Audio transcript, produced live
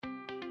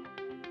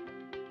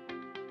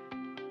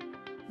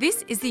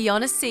This is the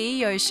Honest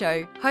CEO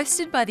Show,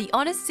 hosted by the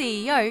Honest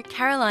CEO,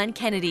 Caroline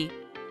Kennedy.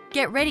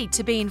 Get ready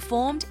to be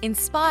informed,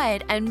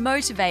 inspired, and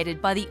motivated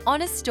by the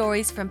honest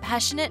stories from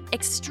passionate,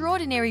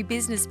 extraordinary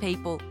business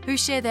people who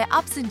share their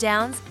ups and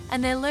downs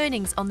and their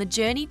learnings on the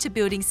journey to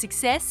building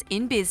success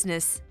in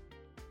business.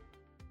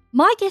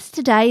 My guest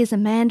today is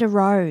Amanda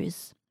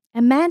Rose.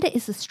 Amanda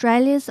is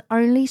Australia's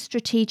only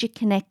strategic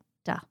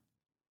connector,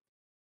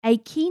 a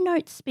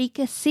keynote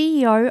speaker,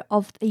 CEO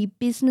of the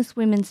Business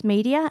Women's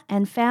Media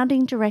and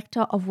founding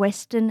director of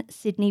Western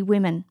Sydney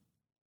Women.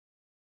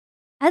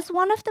 As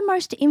one of the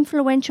most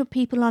influential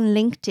people on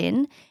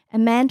LinkedIn,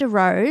 Amanda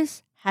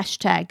Rose,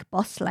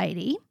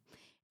 #BossLady,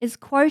 is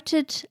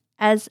quoted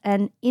as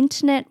an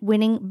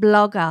internet-winning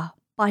blogger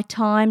by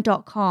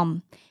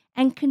Time.com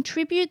and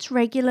contributes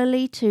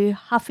regularly to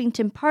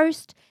Huffington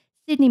Post,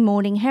 Sydney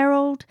Morning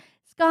Herald,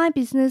 Sky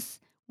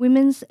Business,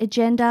 Women's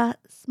Agenda,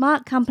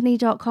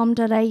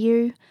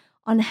 smartcompany.com.au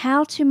on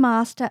how to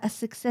master a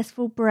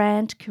successful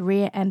brand,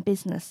 career and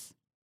business.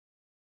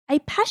 A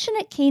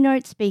passionate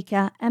keynote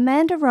speaker,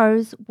 Amanda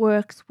Rose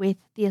works with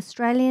the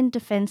Australian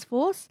Defence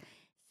Force,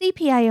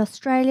 CPA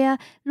Australia,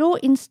 Law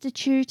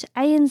Institute,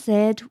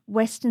 ANZ,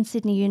 Western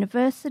Sydney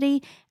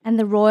University and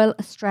the Royal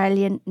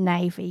Australian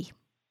Navy.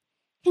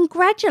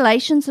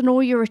 Congratulations on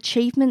all your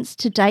achievements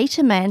to date,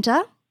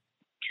 Amanda.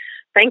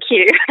 Thank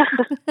you.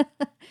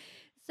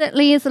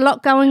 Certainly is a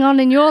lot going on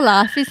in your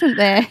life, isn't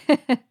there?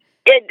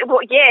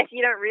 Well, yes,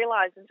 you don't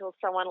realise until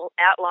someone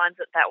outlines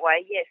it that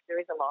way. Yes, there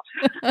is a lot.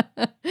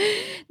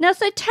 Now,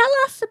 so tell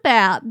us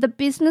about the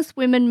Business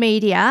Women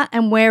Media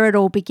and where it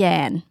all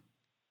began.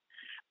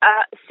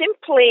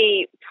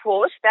 Simply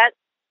put, that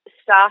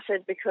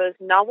started because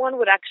no one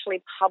would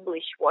actually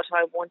publish what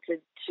I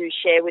wanted to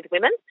share with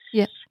women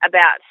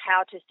about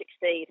how to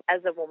succeed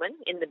as a woman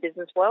in the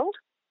business world.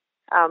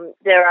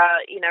 There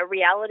are,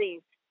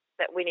 realities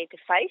that we need to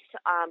face,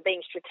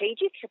 being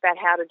strategic about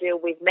how to deal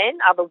with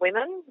men, other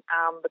women,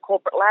 the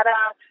corporate ladder,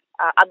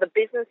 other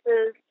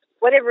businesses,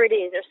 whatever it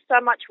is. There's so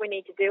much we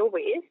need to deal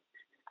with.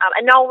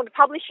 And no one would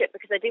publish it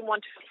because they didn't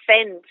want to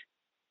offend.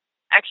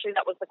 Actually,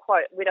 that was the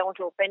quote, we don't want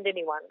to offend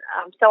anyone.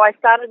 So I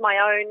started my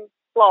own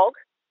blog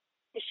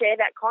to share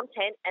that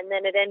content, and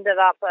then it ended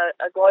up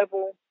a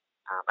global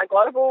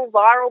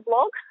viral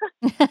blog,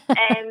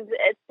 and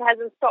it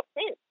hasn't stopped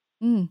since.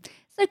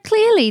 So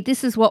clearly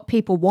this is what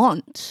people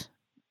want.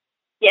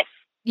 Yes,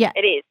 yeah,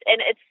 it is.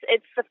 And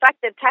it's the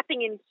fact that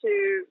tapping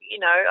into,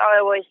 I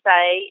always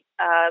say,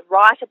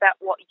 write about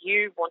what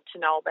you want to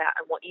know about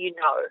and what you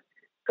know,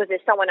 because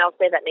there's someone else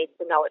there that needs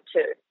to know it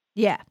too.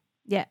 Yeah,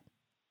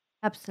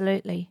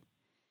 absolutely.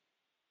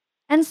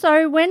 And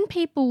so when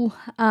people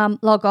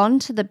log on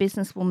to the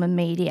Businesswoman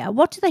Media,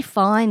 what do they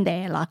find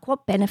there? Like,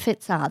 what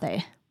benefits are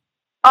there?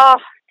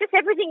 Oh, just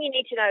everything you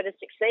need to know to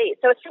succeed.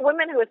 So it's for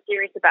women who are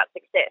serious about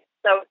success.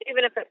 So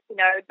even if it's,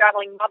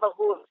 juggling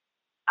motherhood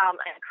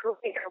and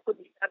career, or could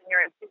be starting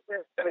your own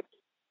business, or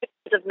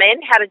it's of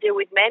men, how to deal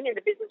with men in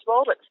the business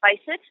world, let's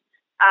face it,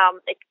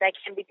 they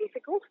can be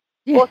difficult.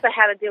 Yeah. Also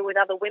how to deal with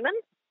other women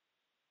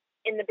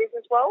in the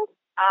business world,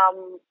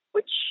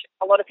 which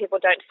a lot of people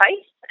don't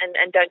face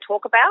and don't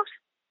talk about.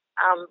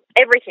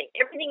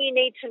 Everything you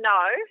need to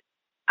know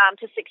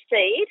to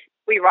succeed,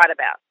 we write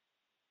about.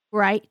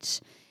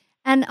 Great.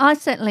 And I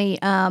certainly,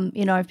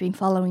 I've been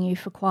following you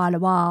for quite a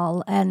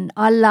while, and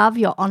I love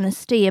your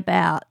honesty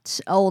about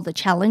all the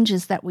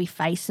challenges that we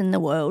face in the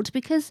world,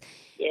 because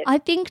I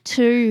think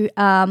too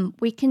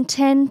we can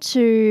tend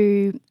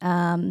to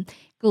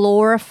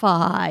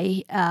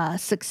glorify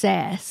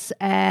success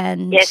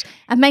and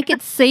make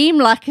it seem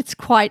like it's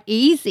quite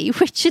easy,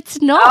 which it's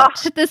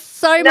not. There's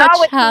so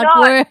much hard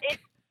work.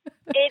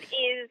 It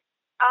is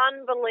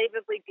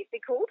unbelievably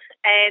difficult,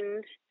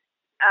 and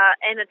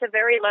it's a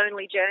very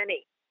lonely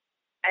journey.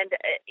 And,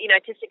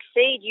 to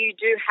succeed, you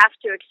do have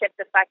to accept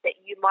the fact that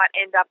you might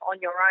end up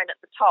on your own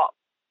at the top.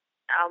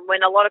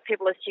 When a lot of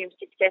people assume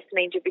success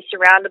means you'll be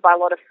surrounded by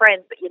a lot of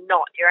friends, but you're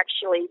not. You're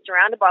actually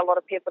surrounded by a lot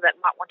of people that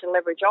might want to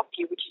leverage off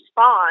you, which is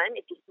fine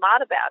if you're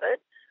smart about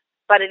it,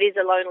 but it is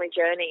a lonely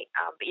journey.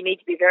 But you need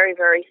to be very,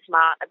 very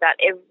smart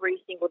about every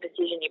single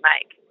decision you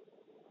make.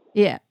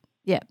 Yeah,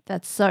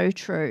 that's so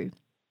true.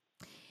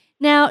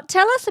 Now,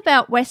 tell us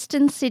about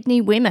Western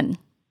Sydney Women.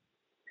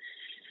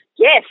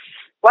 Yes.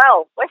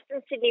 Well,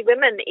 Western Sydney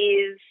Women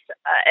is,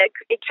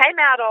 it came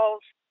out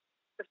of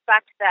the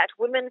fact that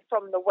women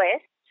from the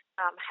West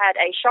had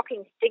a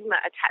shocking stigma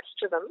attached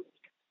to them,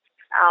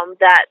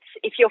 that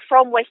if you're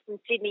from Western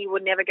Sydney, you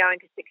were never going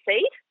to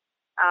succeed.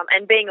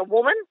 And being a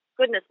woman,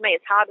 goodness me,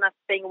 it's hard enough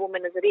being a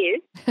woman as it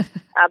is,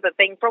 but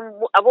being from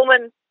a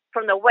woman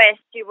from the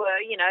West, you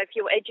were, if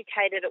you were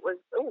educated, it was,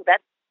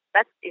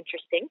 that's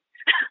interesting.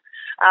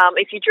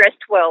 If you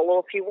dressed well,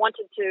 or if you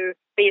wanted to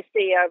be a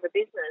CEO of a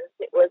business,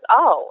 it was,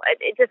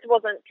 it just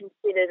wasn't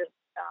considered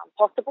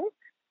possible.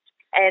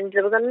 And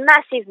there was a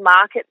massive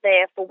market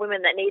there for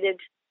women that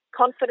needed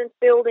confidence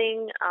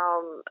building,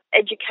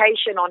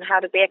 education on how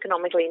to be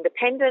economically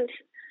independent,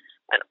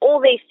 and all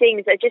these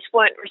things they just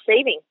weren't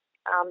receiving.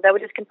 They were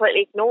just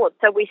completely ignored.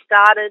 So we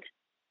started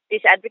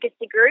this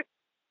advocacy group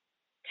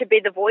to be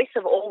the voice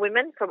of all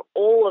women from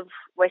all of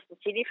Western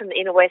Sydney, from the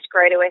inner west,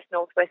 greater west,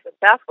 northwest and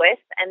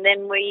southwest. And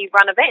then we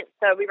run events.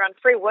 So we run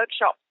free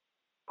workshops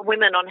for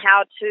women on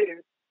how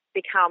to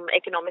become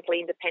economically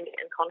independent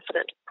and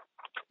confident.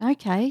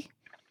 Okay.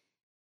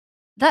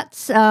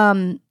 That's,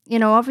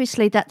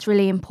 obviously that's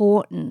really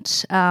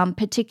important,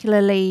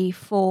 particularly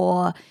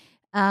for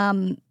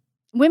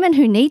women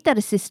who need that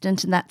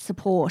assistance and that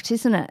support,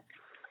 isn't it?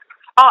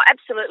 Oh,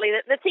 absolutely.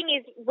 The thing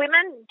is,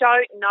 women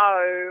don't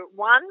know,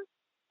 one,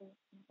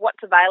 what's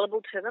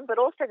available to them, but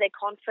also their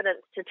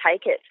confidence to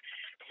take it.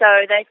 So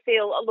they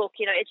feel, look,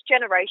 it's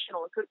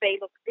generational. It could be,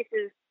 look, this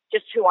is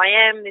just who I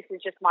am, this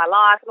is just my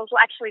life. And also,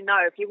 actually, no,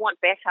 if you want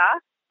better,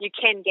 you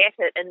can get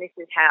it, and this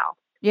is how.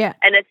 Yeah.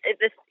 And it's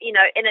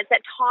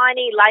that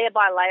tiny layer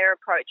by layer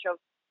approach of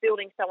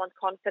building someone's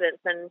confidence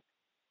and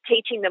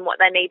teaching them what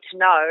they need to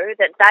know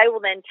that they will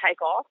then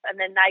take off, and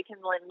then they can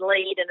then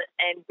lead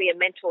and be a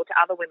mentor to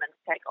other women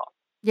to take off.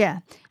 Yeah.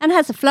 And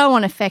has a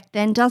flow-on effect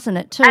then, doesn't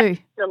it, too?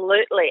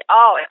 Absolutely.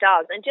 Oh, it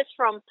does. And just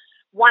from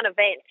one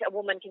event, a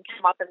woman can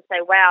come up and say,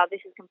 wow,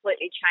 this has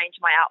completely changed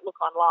my outlook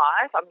on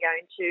life. I'm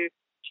going to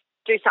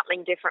do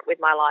something different with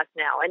my life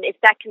now. And if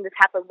that can just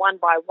happen one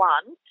by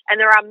one, and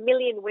there are a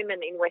million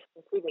women in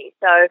Western Sydney,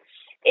 so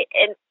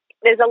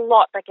there's a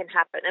lot that can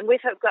happen. And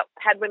we've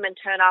had women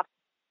turn up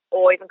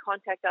or even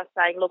contact us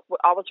saying, look,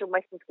 I was from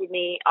Western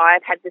Sydney,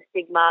 I've had the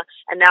stigma,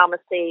 and now I'm a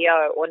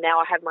CEO, or now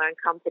I have my own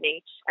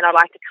company, and I'd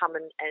like to come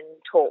and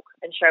talk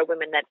and show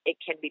women that it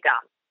can be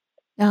done.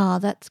 Oh,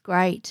 that's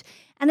great.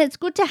 And it's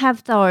good to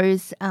have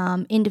those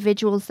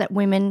individuals that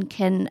women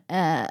can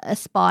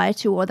aspire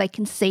to, or they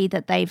can see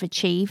that they've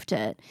achieved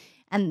it.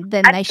 And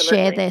then Absolutely.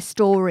 They share their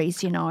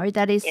stories,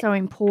 that is so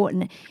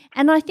important.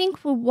 And I think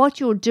for what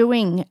you're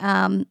doing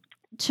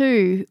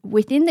too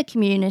within the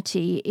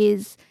community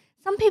is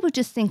some people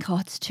just think, oh,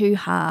 it's too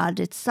hard.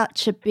 It's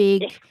such a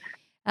big,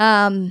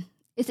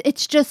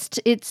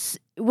 it's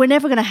we're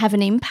never going to have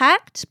an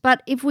impact.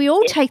 But if we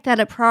all take that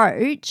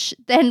approach,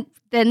 then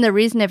there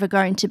is never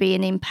going to be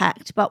an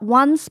impact. But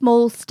one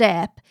small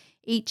step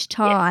each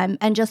time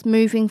and just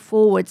moving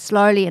forward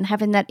slowly and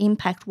having that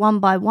impact one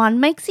by one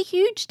makes a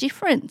huge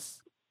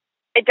difference.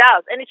 It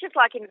does. And it's just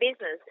like in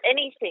business,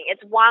 anything,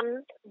 it's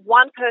one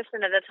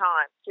person at a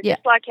time. So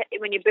just like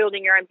when you're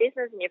building your own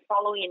business and you're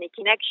following any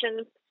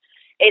connections,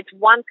 it's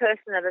one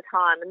person at a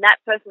time, and that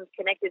person's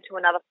connected to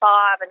another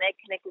 5, and they're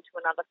connected to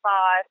another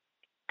 5,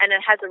 and it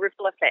has a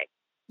ripple effect.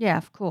 Yeah,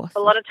 of course. A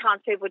lot of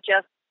times people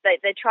just,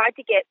 they try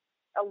to get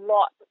a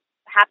lot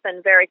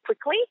happen very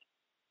quickly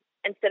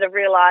instead of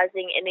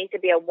realising it needs to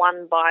be a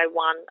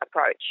one-by-one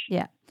approach.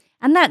 Yeah,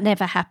 and that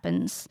never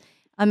happens.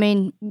 I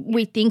mean,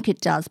 we think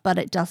it does, but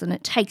it doesn't.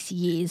 It takes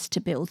years to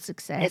build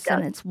success,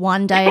 and it's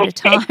one day at a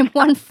time,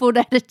 one foot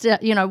at a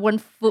time, 1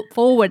 foot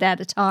forward at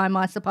a time,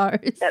 I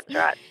suppose. That's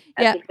right.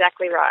 That's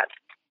exactly right.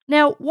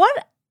 Now,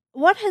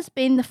 what has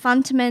been the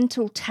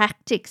fundamental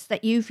tactics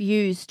that you've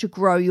used to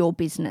grow your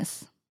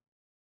business?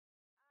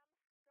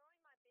 Growing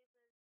my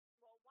business,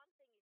 well, one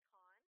thing is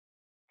time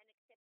and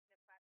accepting the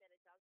fact that it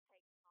does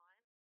take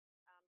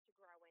time to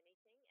grow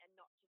anything, and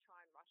not to try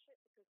and rush it,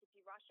 because if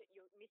you rush it,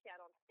 you'll miss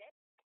out on steps.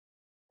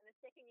 And the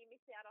second you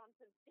miss out on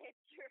some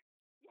steps,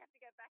 you have to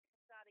go back and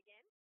start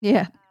again.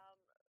 Yeah.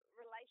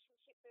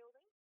 Relationship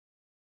building.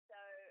 So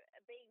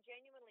being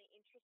genuinely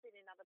interested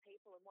in other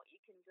people and what you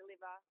can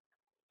deliver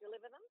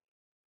them.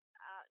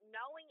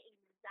 Knowing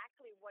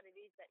exactly what it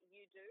is that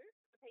you do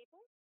for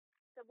people.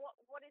 So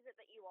what is it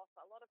that you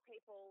offer? A lot of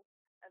people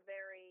are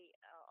very,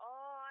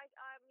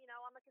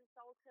 I'm a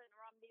consultant,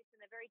 or I'm this, and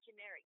they're very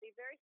generic. Be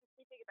very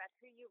specific about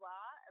who you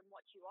are and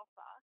what you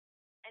offer,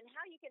 and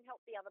how you can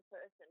help the other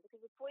person. Because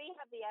if we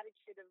have the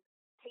attitude of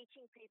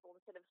teaching people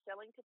instead of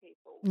selling to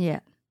people,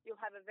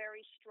 you'll have a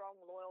very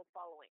strong, loyal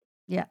following.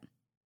 Yeah.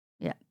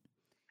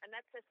 And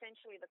that's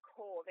essentially the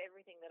core of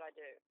everything that I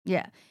do.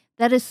 Yeah,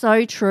 that is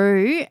so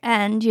true.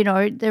 And,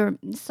 there are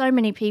so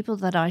many people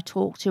that I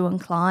talk to and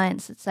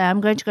clients that say,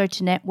 I'm going to go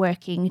to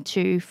networking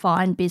to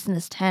find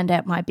business, to hand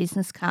out my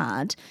business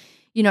card,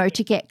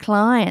 to get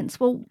clients.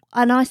 Well,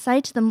 and I say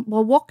to them,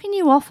 well, what can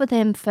you offer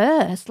them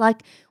first?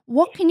 Like,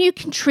 what can you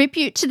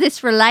contribute to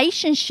this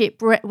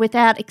relationship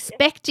without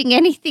expecting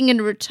anything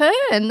in return?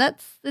 Well,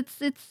 that's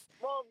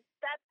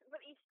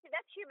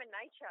human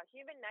nature.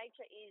 Human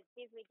nature is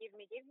give me, give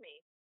me, give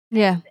me.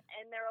 Yeah.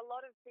 And there are a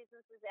lot of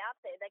businesses out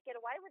there that get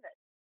away with it.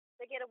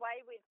 They get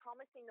away with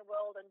promising the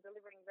world and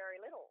delivering very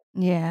little.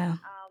 Yeah.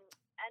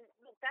 And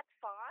look, that's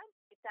fine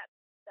if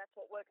that's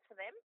what works for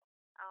them.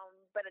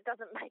 But it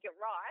doesn't make it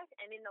right.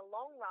 And in the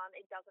long run,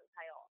 it doesn't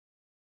pay off.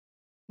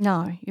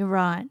 No, you're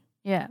right.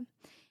 Yeah.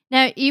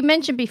 Now, you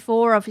mentioned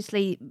before,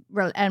 obviously,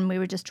 and we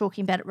were just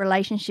talking about it,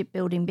 relationship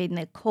building being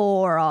the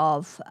core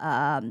of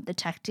the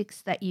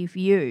tactics that you've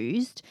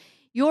used.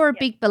 You're a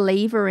big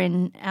believer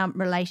in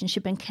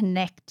relationship and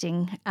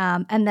connecting,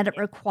 and that it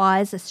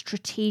requires a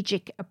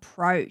strategic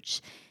approach.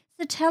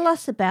 So tell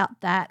us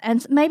about that,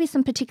 and maybe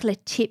some particular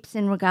tips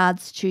in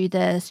regards to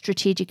the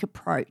strategic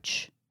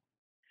approach.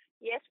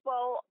 Yes,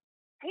 well,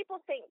 people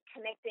think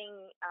connecting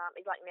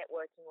is like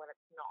networking when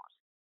it's not.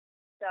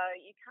 So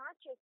you can't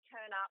just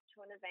turn up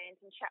to an event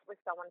and chat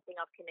with someone and think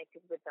I've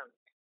connected with them.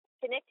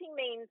 Connecting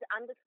means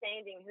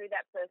understanding who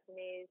that person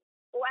is,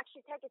 or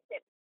actually take a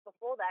step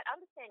before that,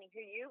 understanding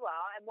who you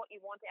are and what you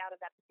want out of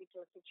that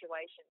particular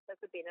situation. So it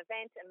could be an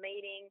event, a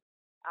meeting,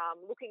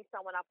 looking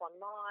someone up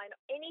online,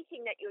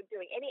 anything that you're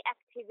doing, any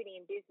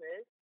activity in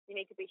business, you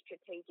need to be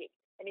strategic.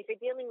 And if you're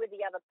dealing with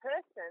the other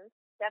person,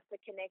 that's the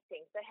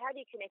connecting. So how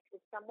do you connect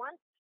with someone?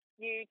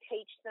 You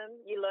teach them,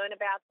 you learn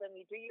about them,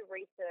 you do your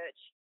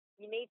research.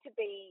 You need to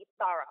be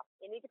thorough.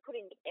 You need to put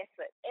in the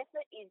effort.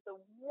 Effort is the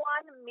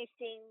one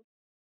missing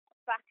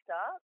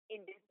factor in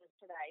business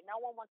today.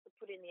 No one wants to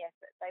put in the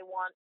effort. They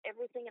want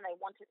everything and they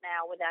want it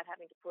now without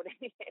having to put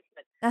any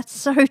effort. That's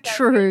so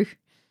true.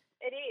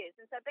 It is.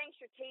 And so being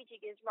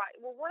strategic is, right,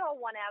 well, what do I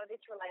want out of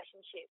this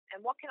relationship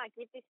and what can I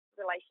give this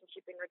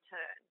relationship in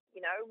return? You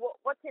know,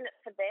 what's in it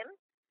for them?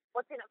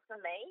 What's in it for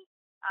me?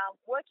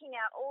 Working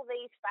out all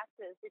these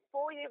factors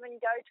before you even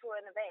go to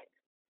an event.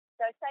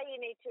 So say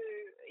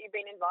you've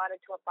been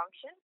invited to a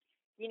function.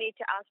 You need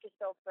to ask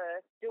yourself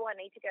first, do I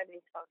need to go to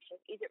this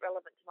function? Is it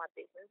relevant to my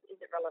business? Is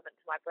it relevant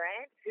to my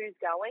brand? Who's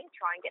going?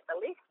 Try and get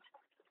the list.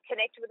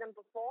 Connect with them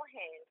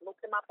beforehand. Look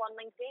them up on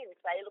LinkedIn.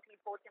 Say you're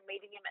looking forward to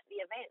meeting them at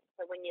the event.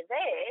 So when you're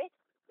there,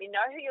 you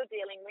know who you're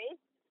dealing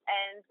with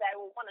and they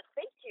will want to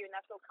speak to you and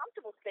they feel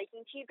comfortable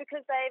speaking to you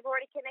because they've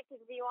already connected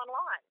with you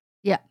online.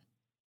 Yeah.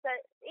 So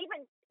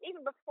even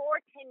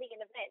before attending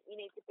an event, you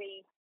need to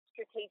be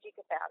strategic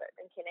about it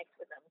and connect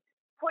with them.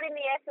 Put in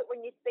the effort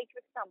when you speak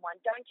with someone.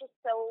 Don't just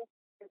sell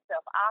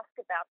yourself. Ask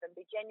about them.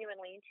 Be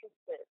genuinely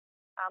interested.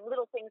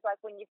 Little things like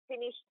when you've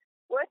finished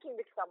working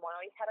with someone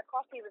or you've had a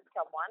coffee with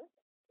someone,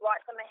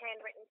 write them a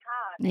handwritten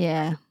card.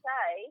 Yeah. And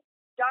say,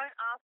 don't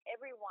ask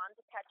everyone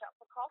to catch up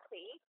for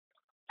coffee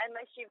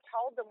unless you've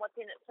told them what's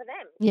in it for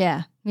them.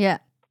 Yeah.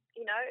 Yeah.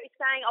 You know,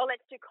 saying, oh,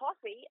 let's do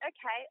coffee.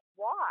 Okay,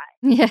 why?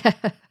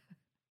 Yeah.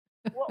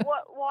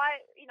 Why,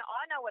 you know,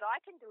 I know what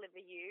I can deliver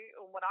you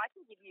or what I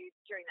can give you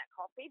during that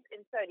coffee,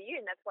 and so do you,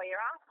 and that's why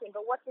you're asking,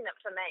 but what's in it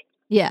for me?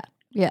 Yeah,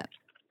 yeah.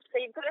 So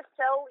you've got to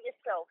sell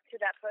yourself to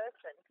that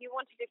person. If you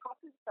want to do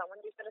coffee with someone,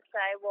 you've got to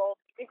say, well,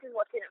 this is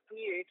what's in it for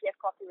you if you have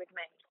coffee with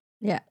me.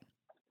 Yeah,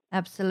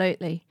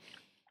 absolutely.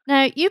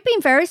 Now, you've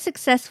been very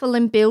successful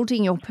in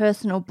building your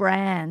personal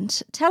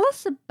brand. Tell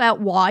us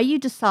about why you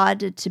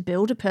decided to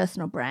build a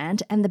personal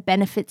brand and the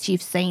benefits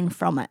you've seen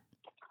from it.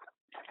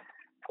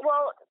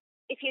 Well,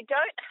 if you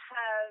don't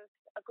have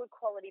a good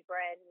quality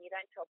brand and you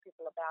don't tell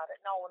people about it,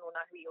 no one will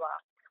know who you are.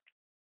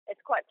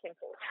 It's quite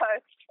simple. So,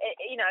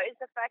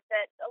 it's the fact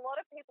that a lot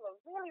of people are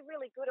really,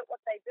 really good at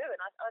what they do. And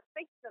I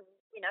speak to them,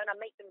 and I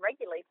meet them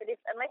regularly. But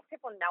unless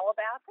people know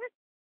about it,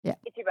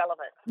 it's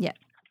irrelevant. Yeah.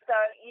 So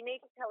you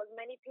need to tell as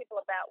many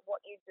people about what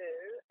you do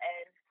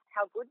and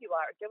how good you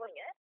are at doing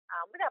it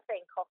without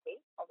being cocky,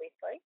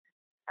 obviously.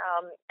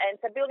 And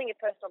so building a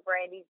personal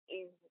brand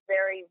is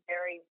very,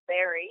 very,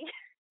 very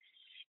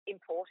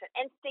important,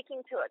 and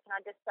sticking to it. Can I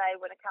just say,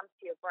 when it comes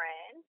to your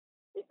brand,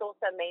 this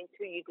also means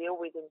who you deal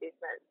with in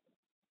business.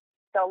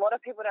 So a lot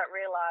of people don't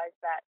realise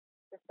that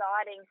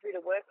deciding who to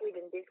work with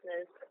in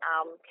business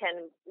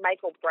can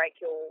make or break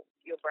your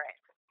brand,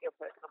 your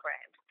personal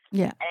brand.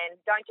 Yeah. And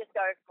don't just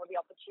go for the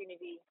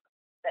opportunity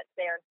that's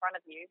there in front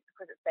of you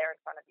because it's there in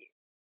front of you.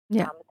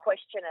 Yeah.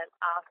 Question it,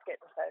 ask it,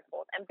 and so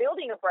forth. And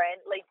building a brand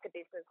leads to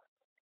business.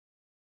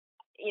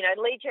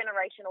 Lead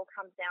generation all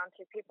comes down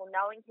to people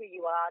knowing who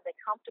you are, they're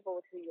comfortable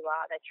with who you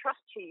are, they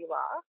trust who you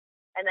are,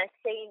 and they've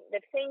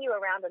seen you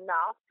around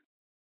enough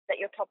that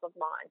you're top of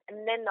mind.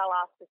 And then they'll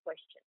ask the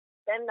question.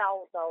 Then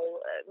they'll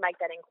make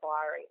that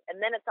inquiry.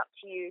 And then it's up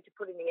to you to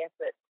put in the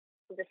effort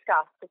to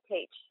discuss, to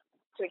teach,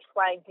 to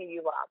explain who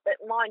you are. But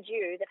mind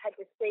you, they've had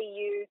to see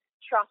you,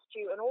 trust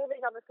you, and all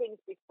these other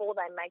things before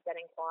they make that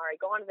inquiry.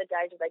 Gone are the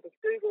days where they just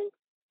Google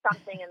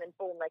something and then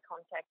boom, they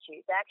contact you.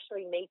 They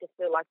actually need to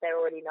feel like they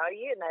already know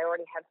you and they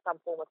already have some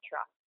form of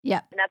trust. Yeah.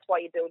 And that's why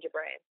you build your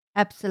brand.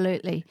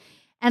 Absolutely.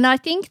 And I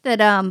think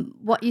that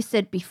what you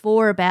said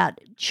before about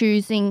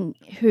choosing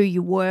who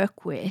you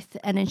work with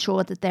and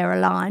ensure that they're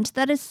aligned,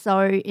 that is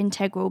so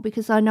integral,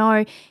 because I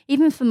know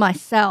even for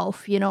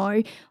myself,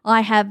 I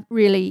have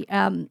really,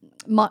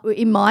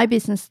 in my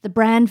business, the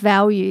brand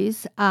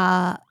values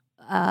are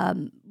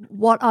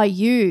what I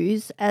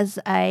use as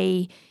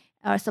a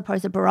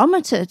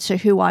barometer to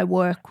who I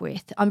work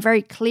with. I'm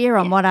very clear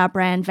on what our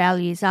brand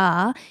values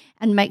are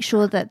and make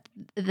sure that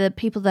the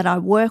people that I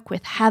work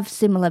with have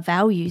similar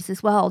values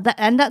as well.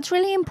 And that's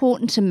really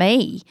important to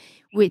me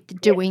with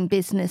doing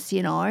business,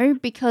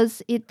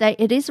 because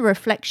it is a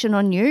reflection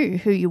on you,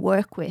 who you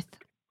work with.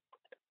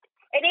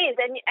 It is,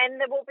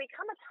 and there will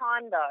become a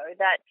time, though,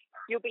 that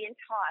you'll be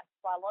enticed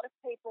by a lot of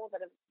people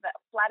that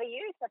flatter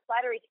you. So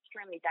flattery is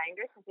extremely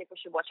dangerous, and people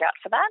should watch out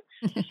for that.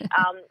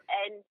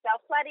 And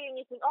they'll flatter you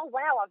and you think, oh,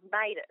 wow, I've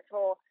made it,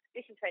 or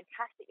this is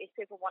fantastic, these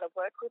people want to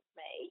work with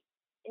me.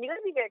 And you've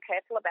got to be very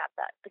careful about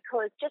that,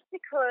 because just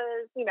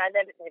because,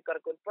 they've got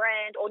a good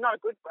brand, or not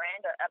a good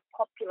brand, a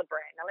popular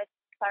brand. Now, let's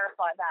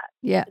clarify that.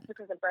 Yeah. Just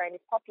because a brand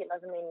is popular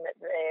doesn't mean that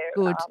they're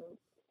good.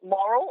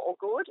 Moral or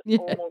good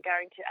or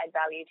going to add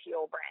value to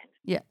your brand.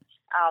 Yeah.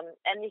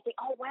 And you think,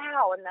 oh,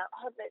 wow, and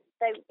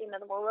they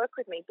will work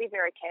with me. Be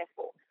very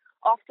careful.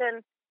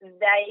 Often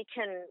they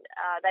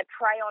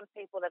prey on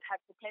people that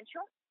have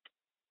potential,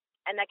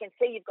 and they can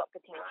see you've got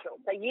potential.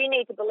 So you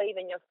need to believe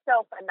in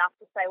yourself enough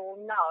to say,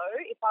 well, no,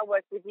 if I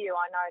work with you,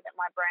 I know that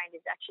my brand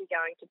is actually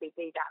going to be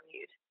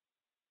devalued.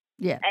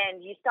 Yeah.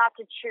 And you start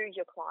to choose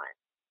your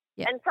clients.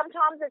 Yeah. And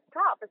sometimes it's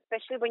tough,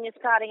 especially when you're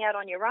starting out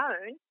on your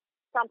own.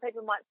 Some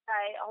people might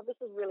say, oh, this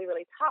is really,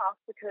 really tough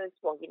because,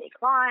 well, you need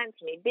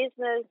clients, you need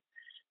business.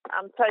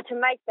 So to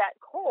make that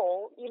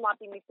call, you might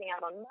be missing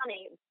out on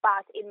money,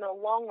 but in the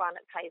long run,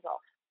 it pays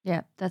off.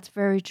 Yeah, that's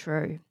very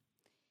true.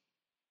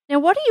 Now,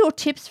 what are your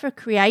tips for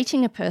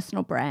creating a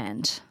personal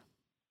brand?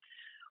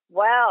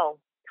 Well,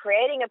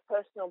 creating a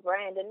personal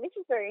brand, and this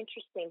is very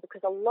interesting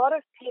because a lot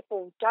of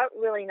people don't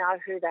really know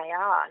who they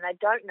are and they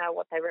don't know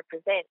what they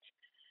represent.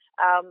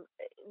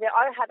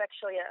 I have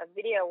actually a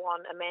video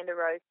on Amanda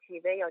Rose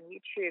TV on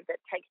YouTube that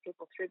takes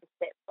people through the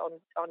steps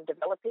on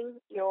developing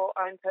your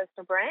own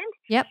personal brand.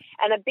 Yep.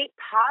 And a big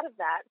part of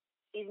that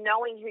is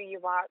knowing who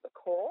you are at the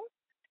core.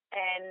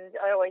 And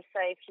I always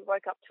say, if you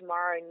woke up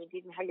tomorrow and you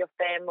didn't have your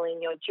family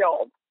and your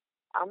job,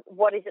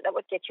 what is it that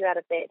would get you out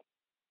of bed?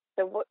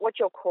 So what's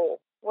your core?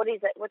 What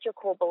is it? What's your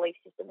core belief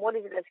system? What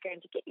is it that's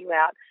going to get you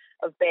out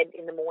of bed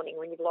in the morning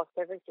when you've lost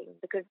everything?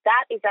 Because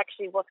that is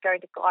actually what's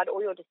going to guide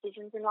all your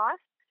decisions in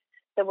life.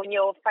 So when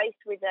you're faced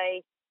with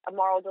a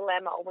moral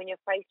dilemma, or when you're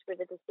faced with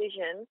a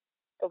decision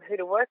of who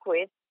to work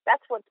with,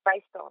 that's what it's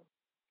based on.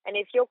 And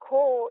if your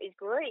core is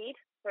greed,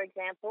 for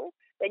example,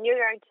 then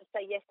you're going to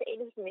say yes to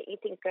anything that you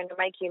think is going to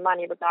make you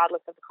money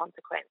regardless of the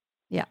consequence.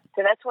 Yeah.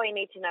 So that's why you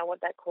need to know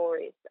what that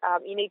core is.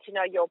 You need to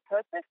know your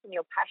purpose and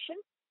your passion.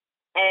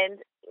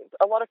 And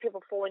a lot of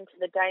people fall into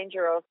the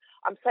danger of,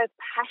 I'm so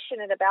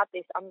passionate about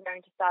this, I'm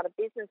going to start a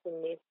business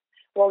in this.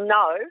 Well,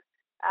 no,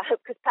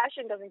 because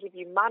passion doesn't give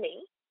you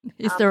money.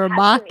 Is there a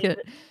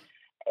market?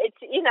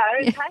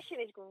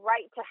 Passion is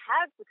great to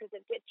have because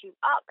it gets you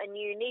up, and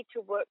you need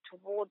to work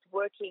towards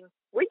working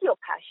with your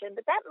passion.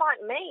 But that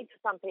might mean for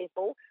some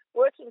people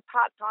working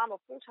part-time or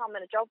full-time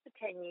in a job for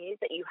 10 years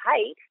that you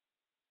hate,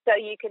 so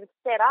you can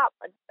set up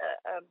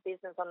a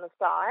business on the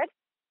side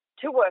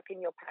to work in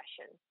your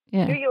passion.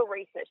 Yeah. Do your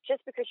research.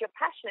 Just because you're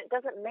passionate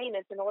doesn't mean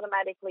it's an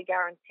automatically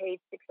guaranteed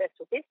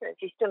successful business.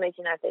 You still need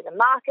to know if there's a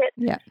market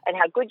and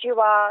how good you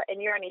are,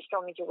 and you're only as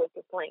strong as your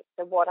weakest link.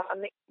 So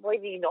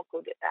whether you're not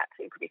good at that,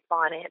 so it could be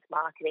finance,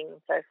 marketing,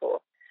 and so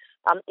forth.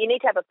 You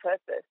need to have a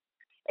purpose.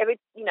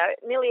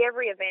 Nearly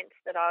every event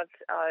that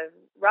I've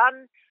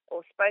run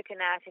or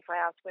spoken at, if I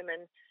ask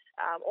women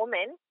or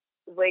men,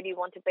 where do you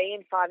want to be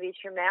in 5 years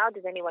from now?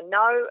 Does anyone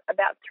know?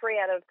 About 3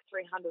 out of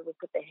 300 would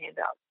put their hand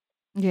up.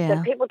 Yeah.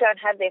 So people don't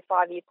have their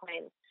 5-year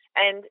plans.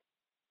 And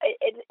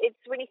it's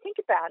when you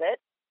think about it,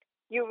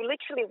 you're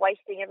literally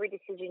wasting every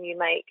decision you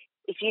make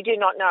if you do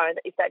not know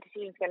if that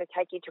decision is going to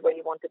take you to where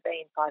you want to be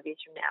in 5 years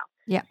from now.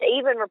 Yeah. So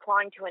even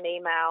replying to an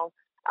email,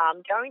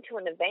 going to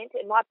an event,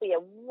 it might be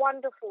a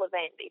wonderful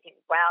event that you think,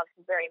 wow,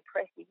 this is very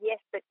impressive. Yes,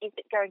 but is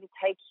it going to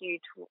take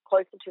you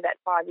closer to that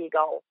 5-year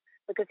goal?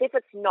 Because if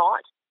it's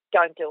not,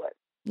 don't do it.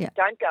 Yeah.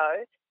 Don't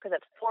go, because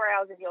it's 4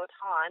 hours of your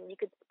time you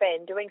could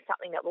spend doing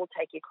something that will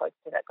take you closer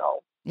to that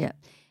goal. Yeah,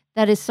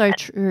 that is so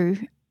true.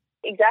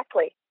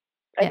 Exactly.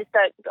 Yeah.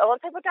 A lot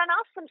of people don't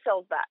ask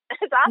themselves that.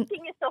 It's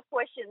asking yourself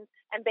questions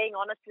and being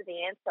honest with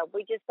the answer.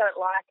 We just don't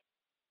like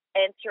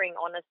answering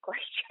honest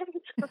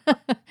questions.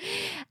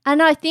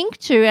 And I think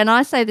too, and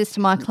I say this to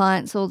my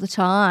clients all the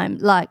time,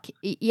 like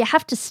you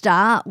have to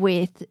start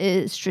with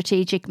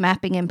strategic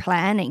mapping and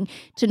planning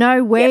to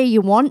know where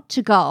you want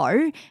to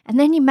go, and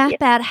then you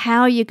map out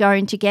how you're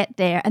going to get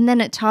there. And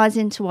then it ties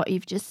into what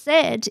you've just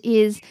said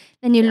is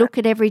then you look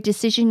at every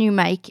decision you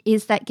make,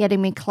 is that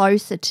getting me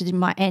closer to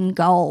my end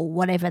goal,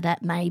 whatever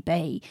that may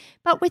be?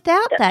 But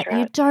without that,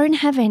 you don't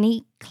have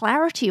any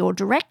clarity or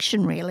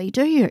direction really,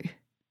 do you?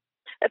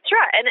 That's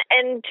right.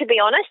 And to be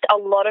honest, a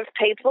lot of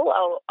people,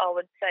 I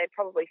would say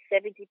probably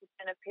 70%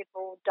 of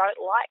people don't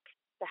like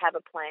to have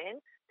a plan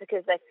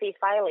because they fear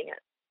failing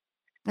it.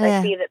 They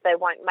fear that they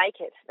won't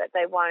make it, that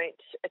they won't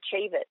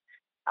achieve it.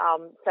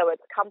 So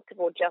it's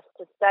comfortable just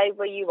to stay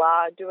where you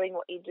are, doing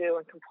what you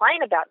do and complain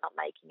about not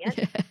making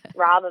it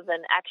rather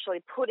than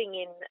actually putting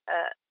in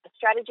a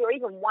strategy or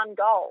even one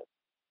goal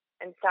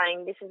and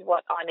saying this is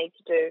what I need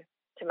to do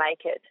to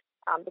make it,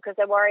 because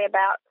they worry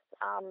about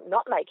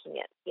not making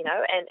it,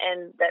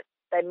 and that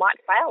they might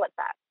fail at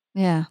that.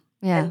 Yeah.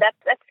 And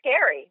that's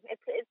scary.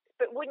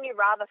 But wouldn't you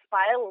rather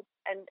fail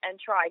and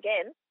try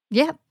again?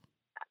 Yep.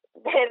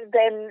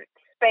 Than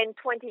spend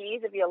 20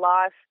 years of your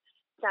life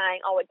saying,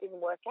 oh, it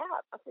didn't work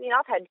out. I've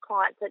had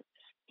clients that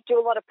do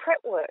a lot of prep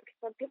work.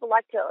 So people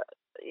like to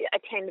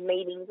attend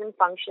meetings and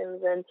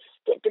functions and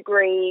get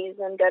degrees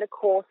and go to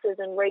courses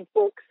and read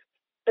books,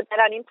 but they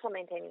don't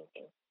implement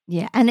anything.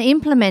 Yeah, and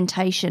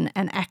implementation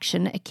and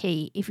action are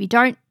key. If you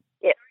don't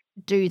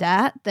do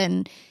that,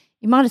 then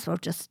you might as well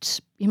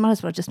just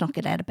not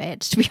get out of bed,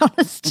 to be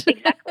honest.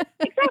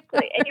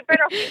 Exactly. And you're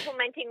better off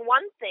implementing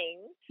one thing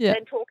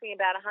than talking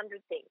about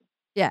 100 things.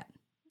 Yeah.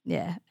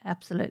 Yeah,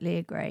 absolutely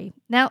agree.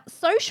 Now,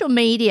 social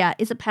media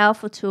is a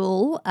powerful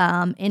tool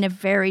in a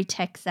very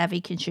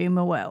tech-savvy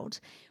consumer world.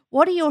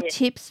 What are your Yeah.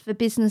 tips for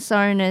business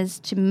owners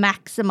to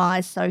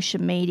maximize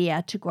social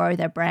media to grow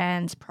their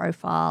brand's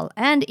profile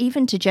and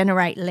even to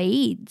generate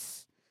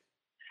leads?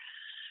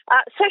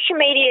 Social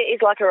media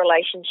is like a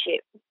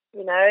relationship.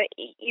 You know,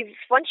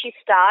 once you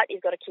start,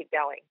 you've got to keep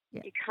going.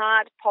 Yeah. You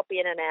can't pop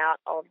in and out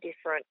of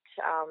different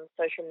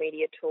social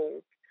media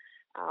tools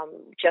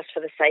just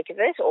for the sake of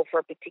it or for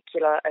a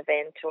particular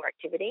event or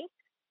activity.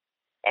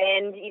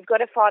 And you've got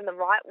to find the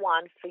right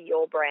one for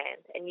your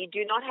brand. And you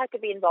do not have to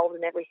be involved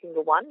in every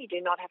single one. You do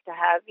not have to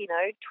have,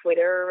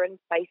 Twitter and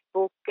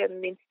Facebook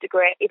and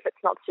Instagram if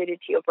it's not suited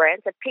to your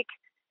brand. So pick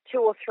 2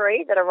 or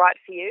 3 that are right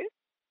for you.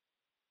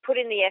 Put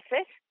in the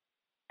effort.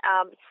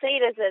 See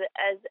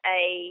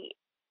it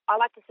I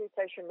like to see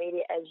social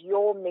media as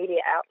your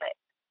media outlet.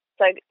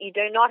 So you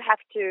do not have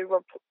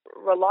to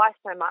rely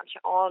so much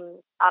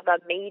on other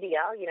media,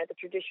 the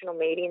traditional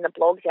media and the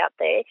blogs out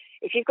there.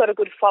 If you've got a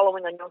good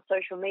following on your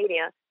social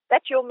media,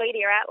 that's your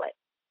media outlet.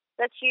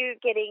 That's you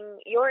getting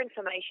your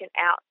information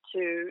out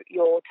to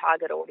your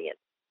target audience.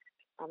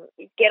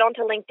 Get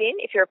onto LinkedIn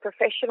if you're a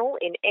professional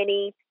in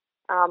any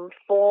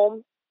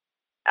form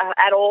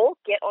at all.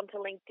 Get onto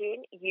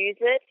LinkedIn, use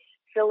it,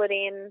 fill it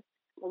in.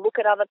 Look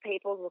at other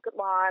people's, look at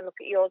mine, look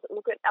at yours,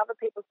 look at other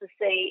people's to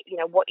see,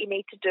 what you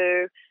need to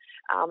do.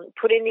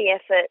 Put in the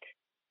effort,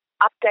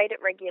 update it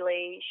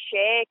regularly,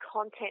 share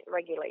content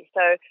regularly.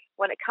 So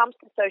when it comes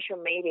to social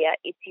media,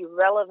 it's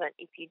irrelevant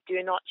if you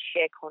do not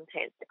share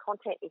content. The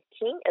content is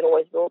king. It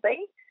always will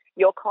be.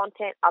 Your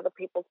content, other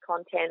people's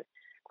content,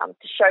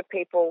 to show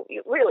people,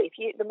 really,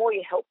 the more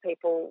you help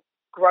people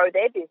grow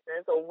their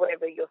business or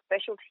whatever your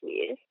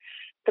specialty is,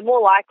 the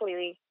more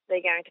likely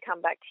they're going to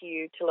come back to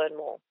you to learn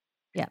more.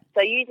 Yeah.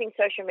 So using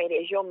social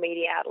media as your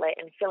media outlet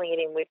and filling it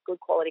in with good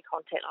quality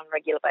content on a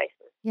regular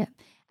basis. Yeah.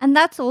 And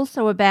that's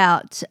also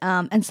about,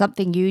 and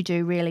something you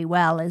do really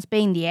well, is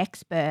being the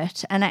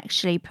expert and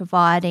actually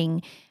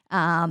providing,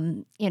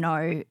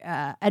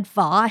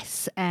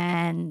 advice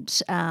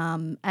and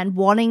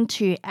wanting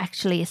to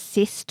actually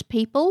assist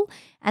people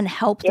and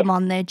help them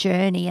on their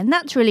journey. And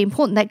that's really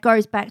important. That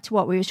goes back to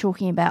what we were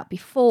talking about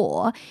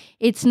before.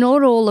 It's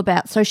not all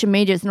about social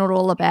media. It's not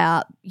all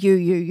about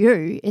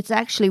you. It's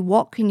actually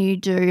what can you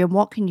do and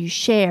what can you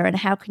share and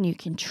how can you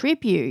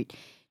contribute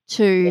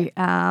to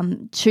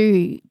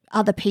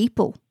other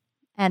people.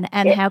 And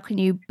how can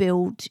you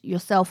build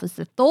yourself as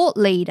a thought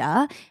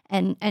leader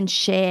and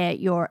share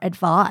your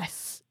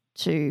advice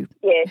to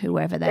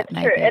whoever that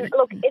may be. And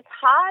look, it's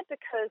hard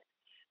because,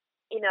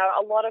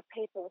 a lot of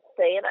people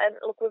see, and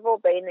look, we've all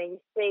been there, you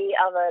see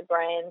other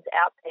brands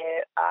out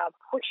there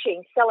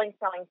pushing, selling,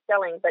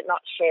 but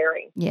not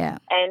sharing. Yeah.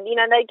 And,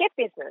 they get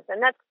business,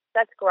 and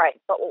that's great.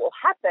 But what will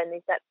happen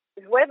is that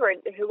whoever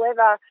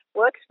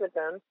works with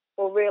them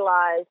will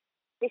realise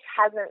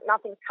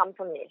nothing's come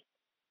from this.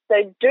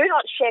 So do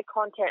not share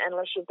content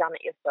unless you've done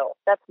it yourself.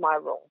 That's my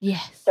rule.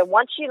 Yes. So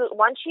once you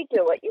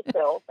do it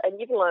yourself and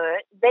you've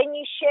learned, then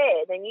you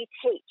share, then you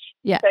teach.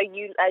 Yeah. So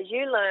as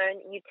you learn,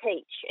 you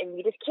teach, and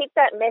you just keep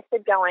that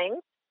method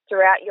going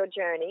throughout your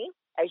journey.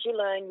 As you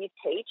learn, you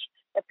teach.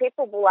 The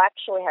people will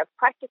actually have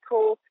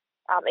practical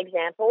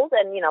examples,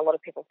 and a lot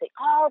of people think,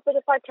 but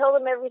if I tell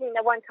them everything,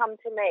 they won't come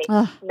to me.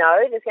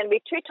 No, there's going to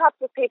be 2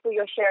 types of people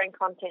you're sharing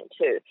content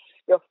to: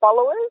 your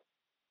followers,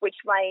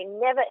 which may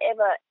never,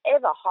 ever,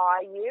 ever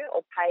hire you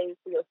or pay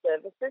for your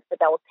services, but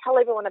they will tell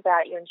everyone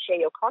about you and share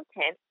your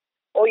content,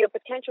 or your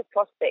potential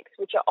prospects,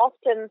 which are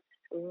often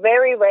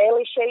very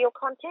rarely share your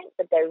content,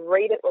 but they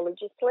read it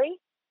religiously.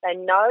 They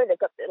know, they've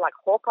got like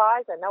hawk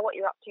eyes, they know what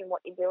you're up to and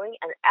what you're doing,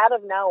 and out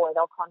of nowhere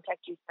they'll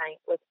contact you saying,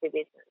 let's do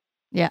business.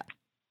 Yeah.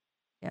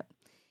 Yep.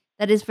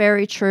 That is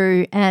very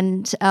true.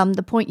 And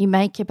the point you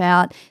make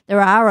about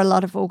there are a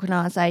lot of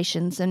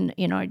organisations and,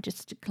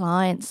 just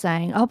clients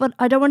saying, but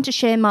I don't want to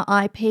share my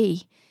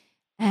IP.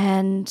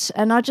 And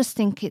I just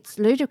think it's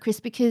ludicrous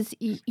because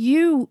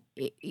IP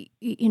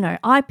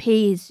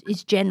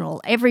is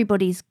general.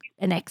 Everybody's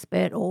an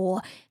expert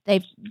or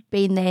they've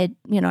been there,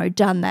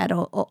 done that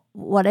or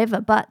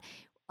whatever. But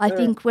I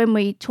think when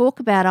we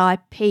talk about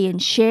IP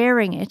and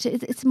sharing it,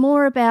 it's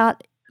more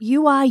about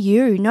you are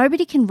you.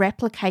 Nobody can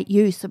replicate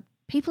you. So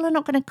people are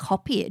not going to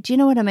copy it. Do you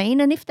know what I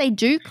mean? And if they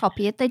do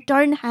copy it, they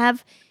don't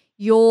have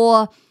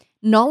your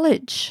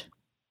knowledge.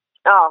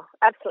 Oh,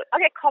 absolutely. I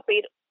get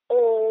copied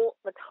all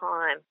the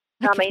time.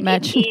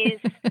 Imagine. It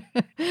is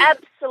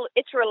absolutely,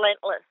 it's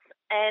relentless.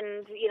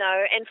 And,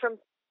 and from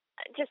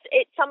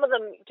some of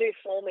them do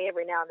fool me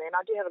every now and then.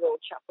 I do have a little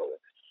chuckle.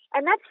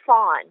 And that's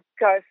fine.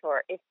 Go for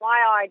it. If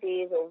my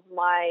ideas or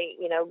my,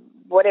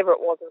 whatever it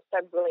was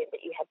so brilliant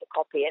that you had to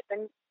copy it,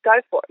 then go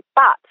for it.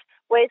 But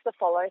where's the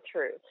follow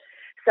through?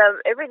 So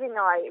everything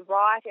I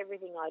write,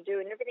 everything I do,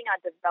 and everything I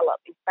develop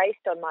is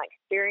based on my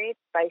experience,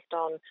 based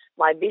on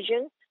my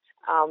vision,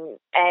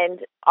 and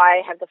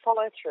I have the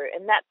follow through.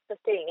 And that's the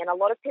thing. And a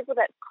lot of people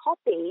that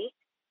copy,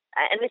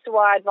 and this is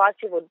why I advise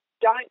people,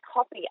 don't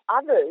copy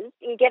others.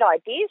 You get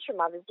ideas from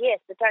others, yes,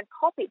 but don't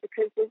copy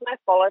because there's no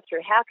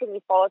follow-through. How can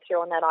you follow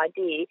through on that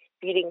idea if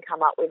you didn't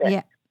come up with it?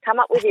 Yeah. Come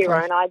up with your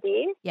Exactly. own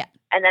ideas, Yeah.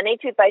 and they need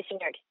to be based on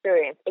your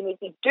experience. And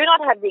if you do not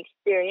have the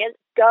experience,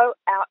 go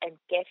out and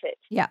get it.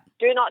 Yeah.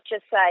 Do not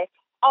just say,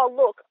 oh,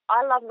 look,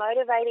 I love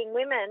motivating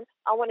women.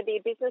 I want to be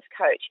a business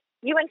coach.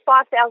 You and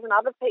 5,000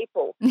 other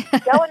people.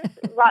 Go and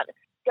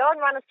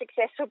run a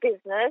successful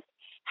business.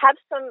 Have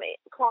some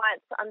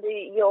clients under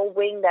your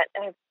wing that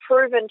have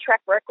proven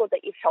track record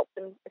that you've helped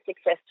them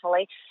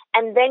successfully,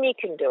 and then you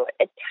can do it.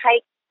 It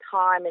takes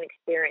time and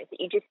experience.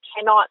 You just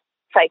cannot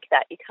fake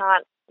that. You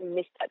can't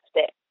miss that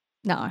step.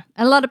 No.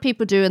 And a lot of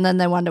people do, and then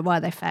they wonder why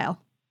they fail.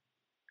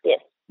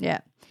 Yes. Yeah.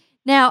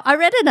 Now, I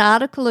read an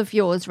article of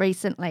yours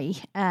recently,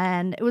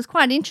 and it was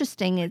quite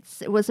interesting.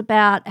 It was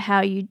about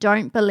how you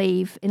don't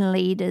believe in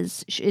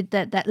leaders,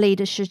 that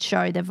leaders should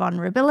show their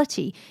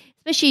vulnerability,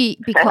 especially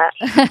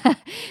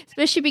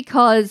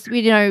because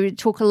we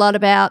talk a lot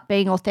about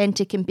being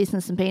authentic in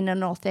business and being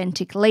an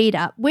authentic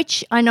leader,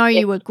 which I know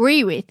you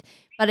agree with,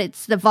 but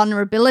it's the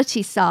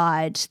vulnerability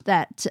side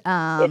that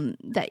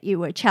that you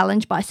were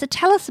challenged by. So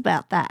tell us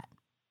about that.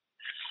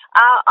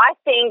 I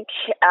think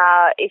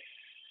if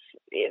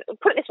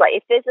put it this way,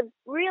 if there's a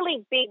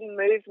really big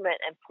movement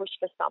and push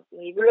for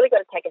something, you've really got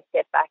to take a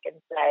step back and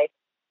say,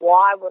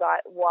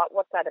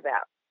 what's that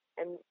about?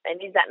 And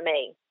is that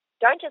me?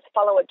 Don't just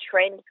follow a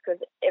trend because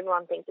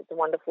everyone thinks it's a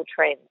wonderful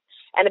trend.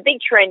 And a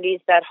big trend is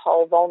that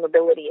whole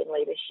vulnerability in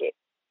leadership.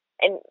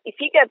 And if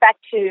you go back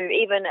to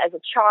even as a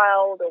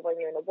child or when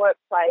you're in a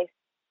workplace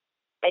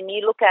and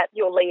you look at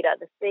your leader,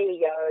 the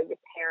CEO,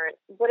 your parent,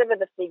 whatever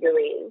the figure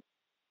is,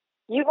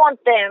 you want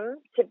them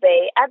to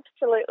be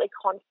absolutely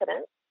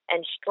confident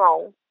and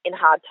strong in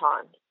hard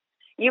times.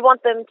 You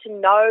want them to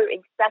know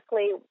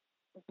exactly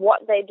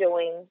what they're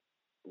doing,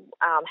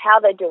 how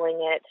they're doing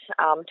it,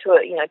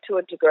 to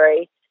a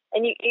degree,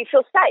 and you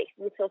feel safe.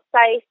 You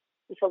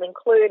feel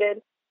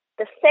included.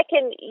 The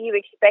second you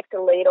expect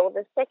a leader, or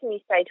the second you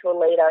say to a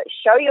leader,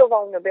 show your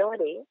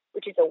vulnerability,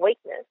 which is a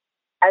weakness,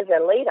 as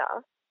a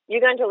leader,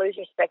 you're going to lose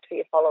respect for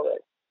your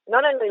followers.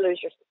 Not only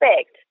lose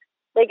respect,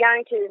 they're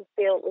going to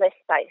feel less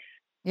safe.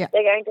 Yeah.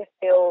 They're going to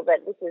feel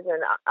that this is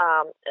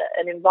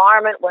an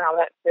environment where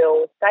I don't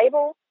feel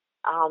stable.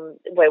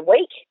 We're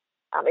weak.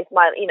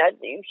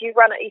 If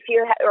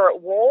you are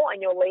at war and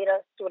your leader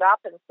stood up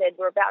and said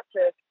we're about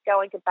to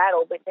go into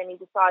battle, but then he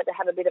decided to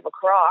have a bit of a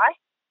cry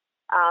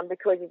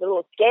because he's a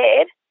little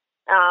scared,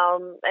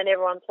 and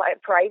everyone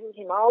praises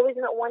him. Oh,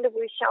 isn't it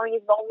wonderful? He's showing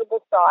his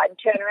vulnerable side. And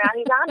turn around,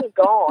 his army's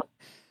gone.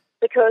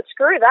 Because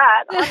screw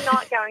that, I'm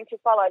not going to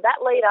follow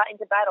that leader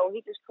into battle.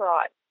 He just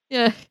cried.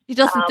 Yeah, he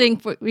doesn't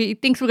he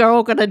thinks we're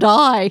all going to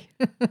die.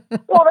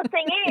 Well, the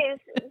thing is,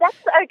 that's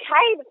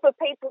okay for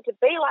people to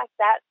be like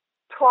that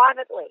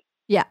privately.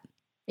 Yeah,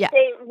 yeah.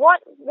 See, what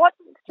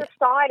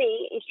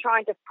society is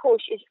trying to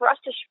push is for us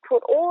to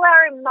put all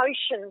our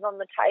emotions on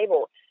the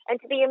table. And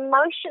to be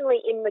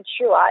emotionally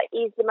immature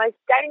is the most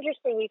dangerous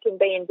thing you can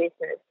be in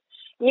business.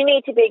 You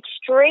need to be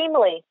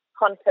extremely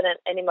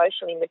confident and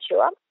emotionally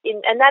mature.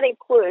 And that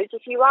includes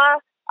if you are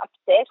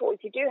upset or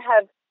if you do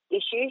have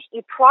issues,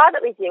 you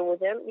privately deal with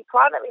them. You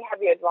privately have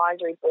your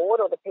advisory board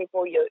or the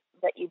people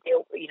that you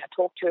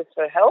talk to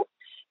for help.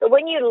 But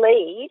when you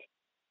lead,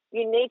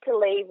 you need to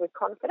lead with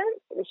confidence,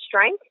 with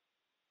strength.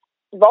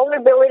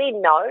 Vulnerability,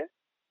 no,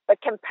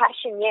 but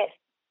compassion, yes.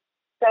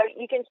 So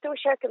you can still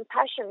show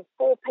compassion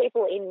for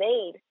people in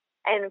need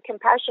and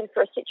compassion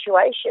for a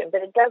situation,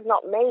 but it does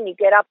not mean you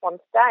get up on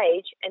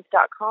stage and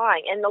start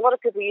crying. And a lot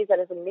of people use that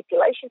as a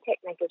manipulation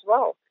technique as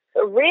well.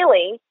 But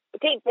really,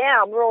 deep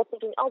down, we're all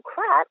thinking, oh,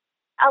 crap,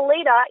 our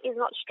leader is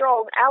not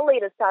strong. Our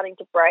leader's starting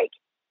to break.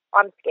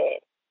 I'm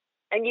scared.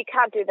 And you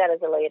can't do that as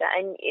a leader.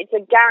 And it's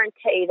a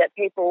guarantee that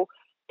people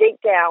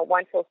deep down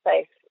won't feel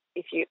safe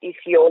if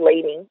you're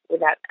leading with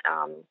that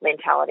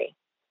mentality.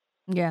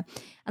 Yeah.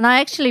 And I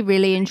actually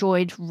really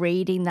enjoyed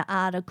reading the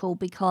article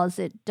because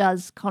it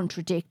does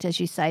contradict, as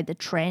you say, the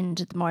trend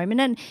at the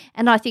moment.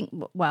 And I think,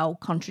 well,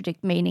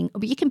 contradict meaning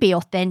you can be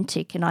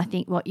authentic. And I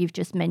think what you've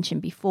just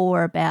mentioned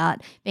before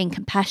about being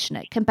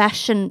compassionate.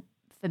 Compassion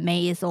for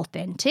me is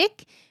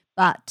authentic.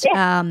 But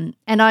and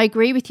I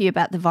agree with you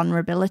about the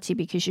vulnerability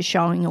because you're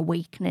showing a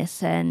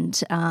weakness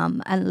and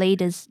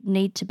leaders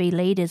need to be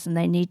leaders and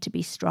they need to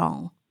be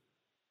strong.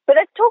 But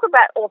let's talk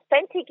about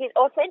authentic.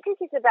 Authentic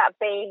is about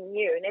being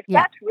you. And if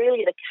that's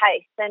really the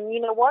case, then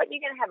you know what?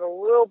 You're going to have a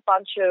real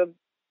bunch of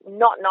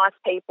not nice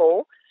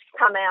people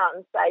come out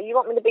and say, you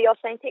want me to be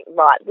authentic?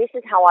 Right, this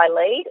is how I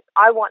lead.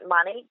 I want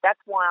money. That's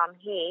why I'm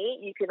here.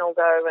 You can all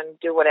go and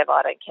do whatever.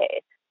 I don't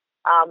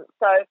care.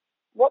 So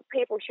what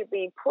people should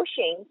be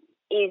pushing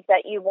is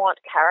that you want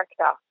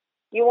character.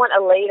 You want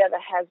a leader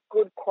that has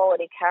good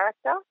quality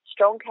character,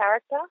 strong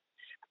character,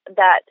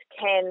 that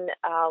can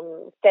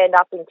stand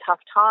up in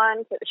tough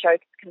times, that shows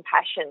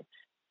compassion,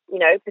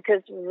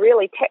 because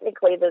really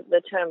technically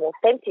the term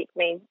authentic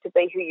means to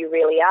be who you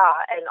really are.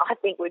 And I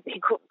think we'd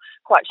be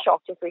quite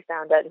shocked if we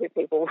found out who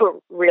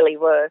people really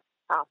were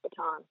half the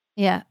time.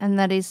 Yeah, and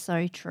that is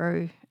so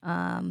true.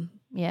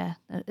 Yeah,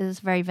 it is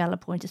a very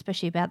valid point,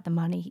 especially about the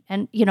money.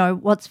 And,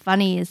 what's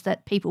funny is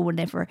that people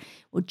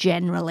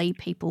generally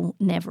people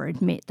never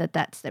admit that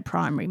that's their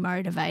primary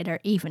motivator,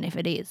 even if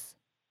it is.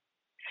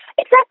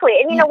 Exactly.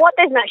 And you know what?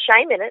 There's no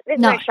shame in it. There's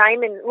no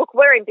shame in, look,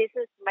 we're in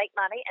business to make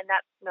money and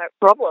that's no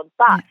problem.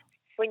 But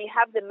when you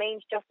have the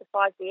means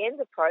justifies the ends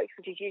approach,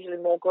 which is usually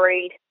more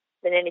greed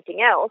than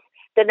anything else,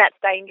 then that's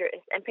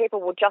dangerous. And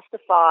people will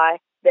justify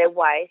their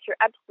way through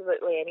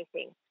absolutely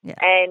anything. Yeah.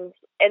 And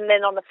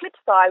then on the flip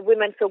side,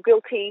 women feel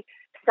guilty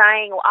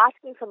saying or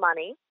asking for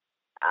money.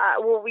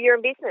 Well, you're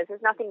in business.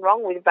 There's nothing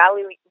wrong with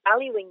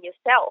valuing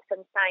yourself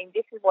and saying,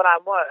 this is what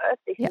I'm worth.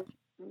 This is,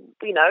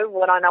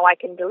 what I know I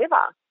can deliver.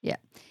 Yeah.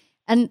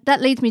 And that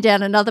leads me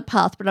down another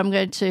path, but I'm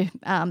going to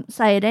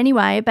say it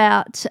anyway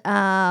about,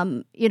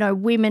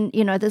 women.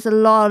 There's a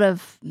lot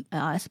of,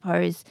 I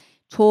suppose,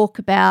 talk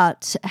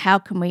about how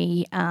can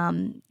we,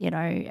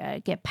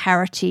 get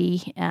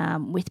parity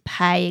with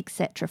pay,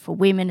 etc. for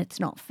women. It's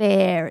not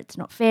fair. It's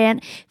not fair.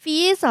 And for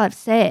years I've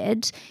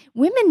said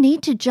women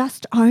need to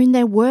just own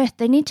their worth.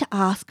 They need to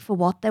ask for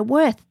what they're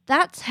worth.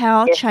 That's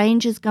how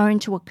change is going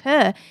to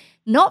occur.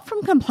 Not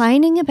from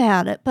complaining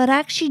about it, but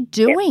actually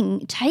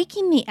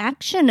taking the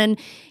action. And,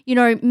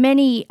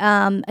 many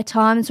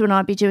times when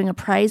I'd be doing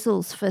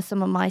appraisals for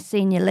some of my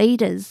senior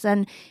leaders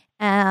and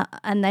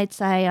they'd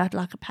say, I'd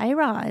like a pay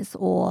rise,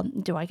 or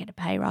do I get a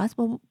pay rise?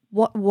 Well,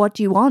 what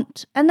do you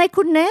want? And they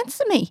couldn't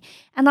answer me.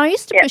 And I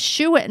used to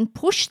pursue it and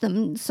push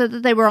them so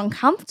that they were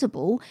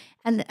uncomfortable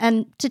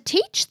and to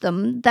teach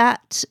them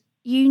that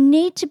you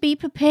need to be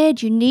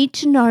prepared. You need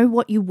to know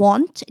what you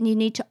want and you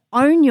need to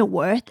own your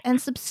worth and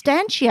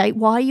substantiate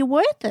why you're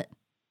worth it.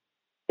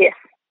 Yes,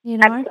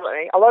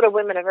 absolutely. A lot of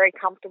women are very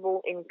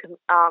comfortable in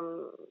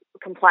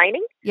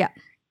complaining. Yeah.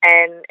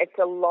 And it's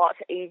a lot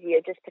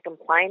easier just to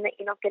complain that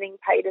you're not getting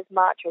paid as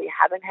much or you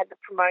haven't had the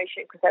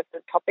promotion, because that's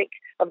a topic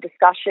of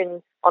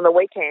discussion on the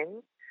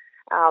weekends.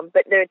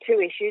 But there are two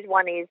issues.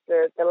 One is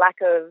the lack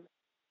of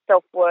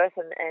self-worth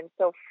and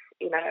self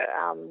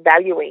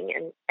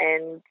valuing,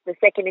 and the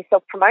second is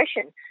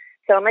self-promotion.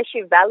 So unless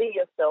you value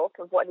yourself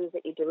of what it is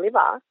that you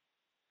deliver,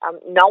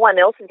 no one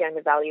else is going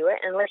to value it.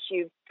 Unless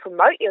you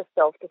promote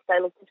yourself to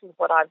say, look, this is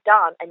what I've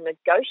done, and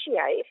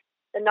negotiate,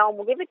 then no one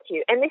will give it to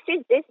you. And this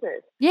is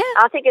business. Yeah.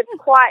 I think it's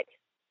quite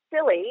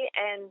silly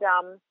and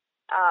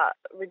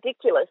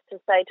ridiculous to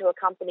say to a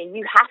company,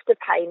 you have to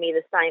pay me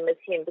the same as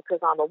him because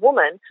I'm a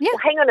woman. Yeah. Well,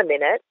 hang on a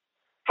minute.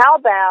 How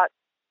about,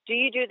 do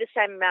you do the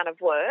same amount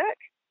of work?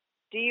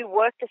 Do you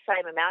work the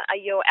same amount? Are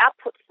your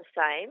outputs the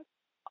same?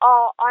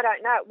 Oh, I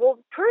don't know. Well,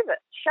 prove it.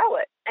 Show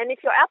it. And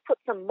if your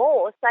outputs are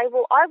more, say,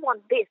 well, I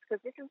want this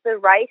because this is the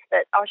rate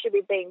that I should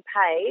be being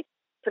paid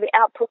for the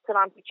outputs that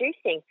I'm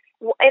producing.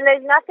 And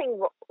there's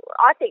nothing,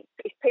 I think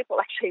if people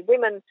actually,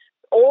 women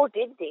all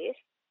did this,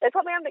 they'd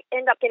probably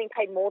end up getting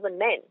paid more than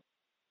men.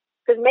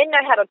 Because men know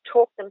how to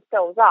talk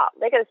themselves up.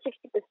 They've got a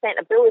 60%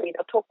 ability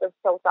to talk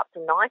themselves up to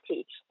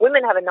 90.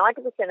 Women have a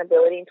 90%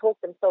 ability and talk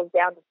themselves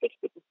down to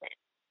 60%.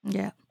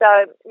 Yeah. So,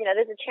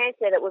 there's a chance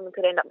there that women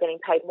could end up getting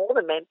paid more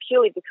than men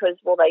purely because,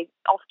 well, they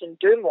often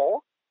do more,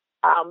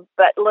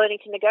 but learning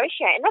to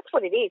negotiate. And that's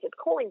what it is. It's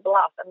calling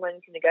bluff and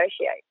learning to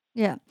negotiate.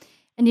 Yeah.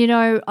 And,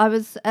 I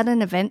was at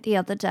an event the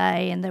other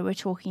day and they were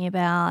talking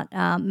about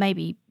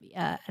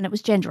and it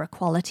was gender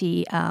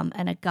equality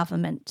and a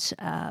government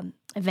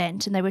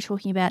event, and they were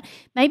talking about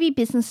maybe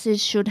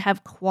businesses should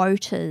have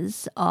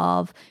quotas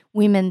of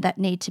women that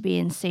need to be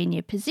in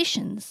senior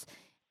positions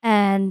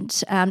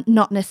and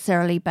not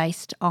necessarily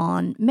based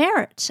on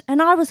merit.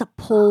 And I was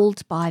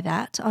appalled by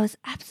that. I was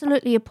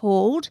absolutely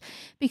appalled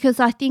because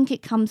I think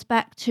it comes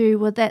back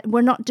to that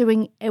we're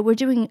doing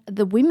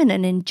the women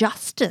an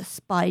injustice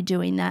by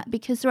doing that,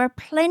 because there are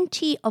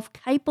plenty of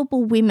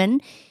capable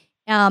women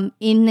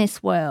in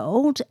this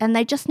world, and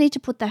they just need to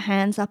put their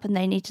hands up and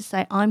they need to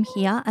say, I'm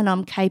here and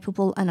I'm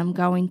capable and I'm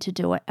going to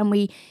do it. And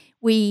we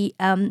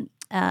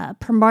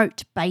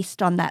promote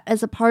based on that,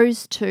 as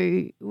opposed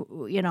to,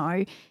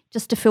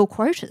 just to fill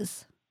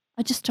quotas.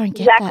 I just don't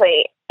get that.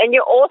 Exactly. And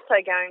you're also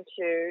going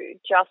to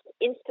just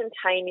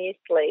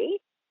instantaneously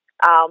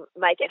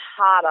make it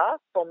harder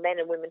for men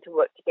and women to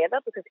work together,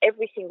 because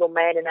every single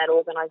man in that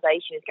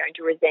organisation is going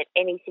to resent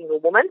any single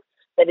woman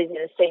that is in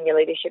a senior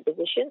leadership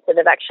position. So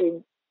they've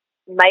actually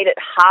made it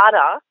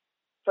harder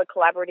for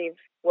collaborative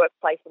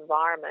workplace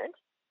environment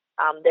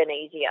than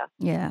easier.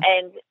 Yeah.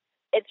 And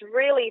it's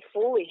really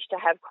foolish to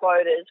have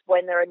quotas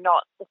when there are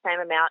not the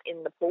same amount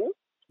in the pool.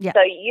 Yeah.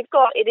 So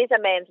it is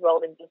a man's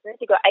world in business.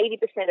 You've got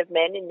 80% of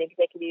men in the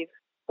executive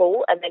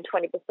pool and then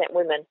 20%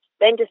 women.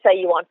 Then to say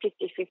you want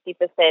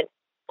 50%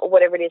 or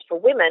whatever it is for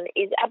women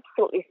is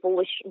absolutely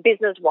foolish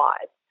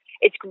business-wise.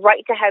 It's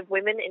great to have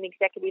women in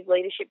executive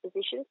leadership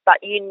positions, but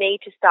you need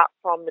to start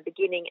from the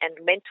beginning and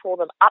mentor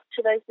them up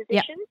to those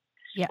positions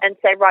and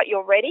say, right,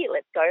 you're ready,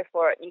 let's go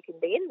for it, you can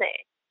be in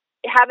there.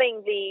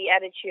 Having the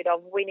attitude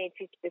of we need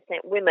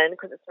 50% women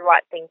because it's the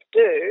right thing to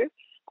do,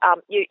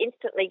 you're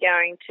instantly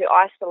going to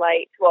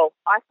isolate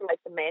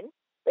the men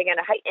They're going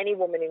to hate any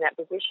woman in that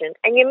position.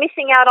 And you're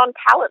missing out on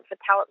talent for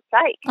talent's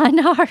sake. I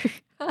know.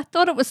 I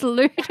thought it was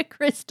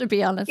ludicrous, to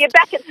be honest. You're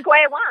back at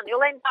square one.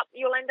 You'll end up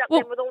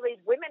then with all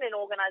these women in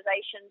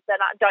organisations that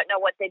don't know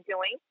what they're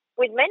doing,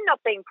 with men not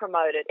being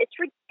promoted. It's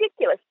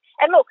ridiculous.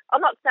 And look,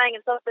 I'm not saying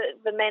it's not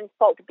the men's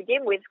fault to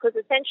begin with, because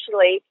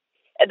essentially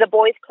the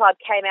boys' club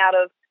came out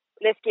of,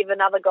 let's give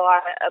another guy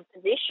a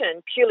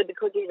position purely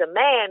because he's a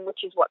man,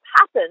 which is what's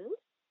happened.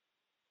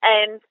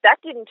 And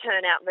that didn't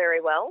turn out very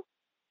well.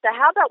 So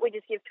how about we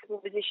just give people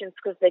positions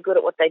because they're good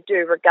at what they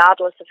do,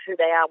 regardless of who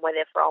they are and where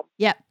they're from?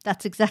 Yeah,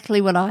 that's exactly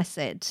what I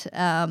said.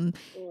 And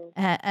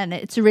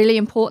it's really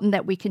important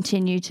that we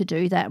continue to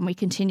do that, and we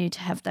continue to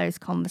have those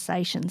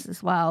conversations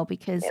as well,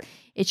 because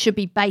it should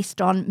be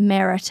based on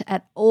merit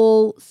at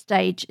all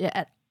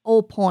at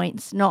all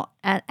points,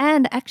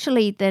 and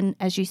actually then,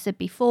 as you said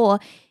before,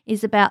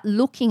 is about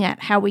looking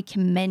at how we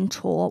can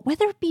mentor,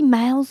 whether it be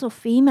males or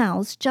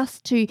females,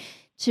 just to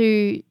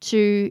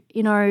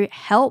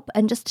help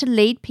and just to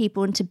lead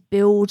people and to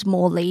build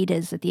more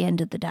leaders at the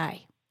end of the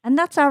day. And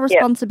that's our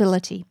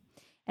responsibility.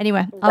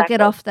 Anyway, exactly. I'll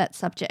get off that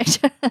subject.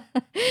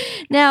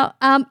 Now,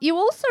 you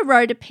also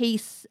wrote a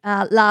piece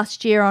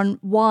last year on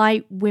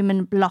why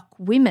women block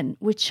women,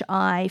 which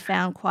I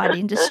found quite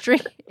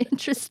interesting,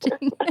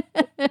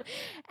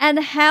 and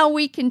how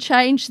we can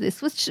change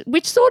this,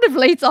 which sort of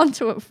leads on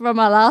to it from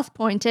our last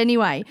point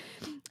anyway.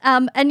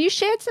 And you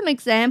shared some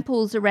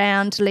examples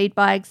around lead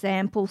by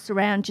example,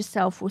 surround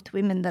yourself with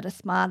women that are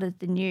smarter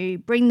than you,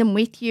 bring them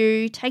with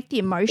you, take the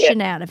emotion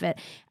out of it.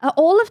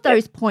 All of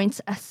those points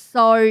are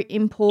so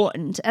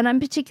important. And I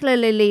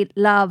particularly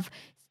love,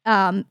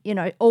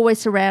 always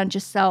surround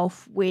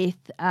yourself with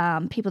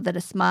people that are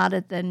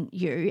smarter than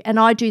you. And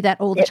I do that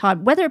all the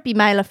time, whether it be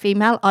male or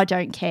female, I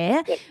don't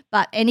care.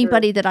 But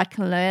anybody that I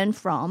can learn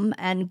from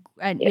and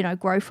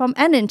grow from,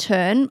 and in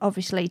turn,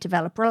 obviously,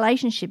 develop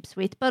relationships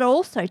with, but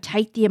also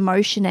take the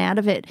emotion out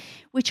of it,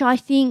 which I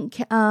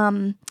think,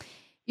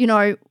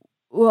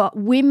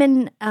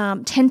 women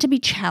tend to be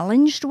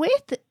challenged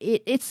with.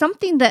 It's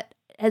something that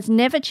has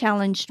never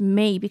challenged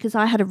me because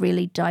I had a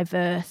really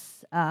adverse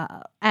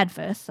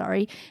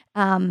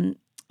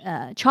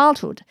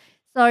childhood.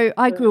 So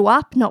I grew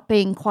up not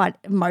being quite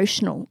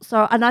emotional.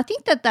 And I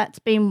think that that's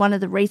been one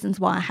of the reasons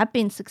why I have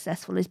been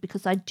successful, is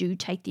because I do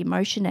take the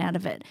emotion out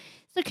of it.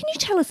 So can you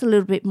tell us a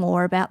little bit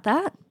more about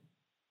that?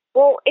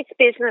 Well, it's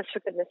business,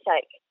 for goodness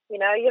sake.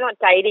 You're not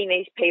dating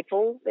these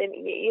people.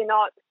 You're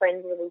not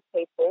friends with these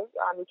people.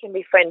 You can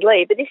be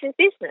friendly, but this is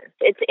business.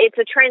 It's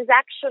a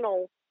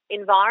transactional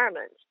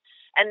environment.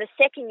 And the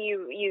second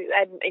you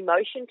add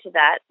emotion to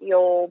that,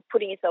 you're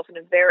putting yourself in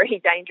a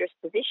very dangerous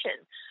position.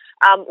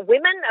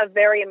 Women are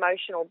very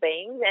emotional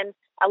beings, and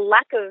a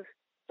lack of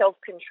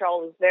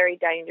self-control is very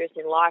dangerous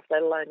in life,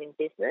 let alone in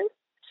business.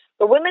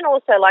 But women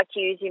also like to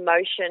use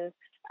emotion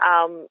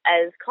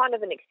as kind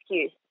of an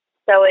excuse.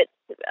 So it's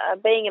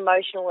being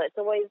emotional, it's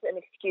always an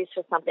excuse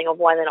for something of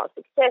why they're not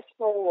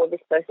successful, or this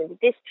person did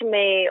this to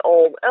me,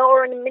 or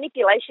a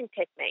manipulation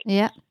technique.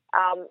 Yeah.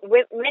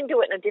 Men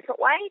do it in a different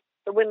way.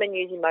 The women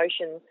use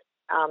emotions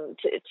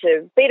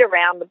to beat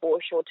around the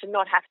bush, or to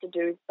not have to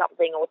do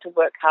something, or to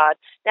work hard.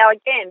 Now,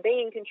 again,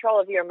 being in control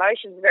of your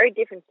emotions is very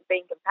different to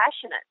being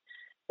compassionate.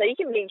 So you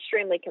can be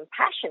extremely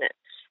compassionate,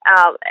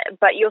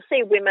 but you'll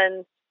see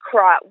women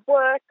cry at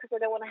work because they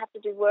don't want to have to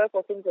do work,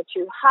 or things are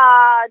too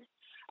hard.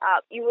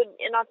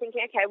 And I'm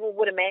thinking, okay, well,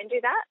 would a man do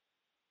that?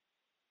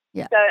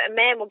 Yeah. So a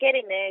man will get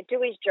in there,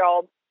 do his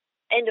job,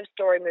 end of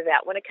story, move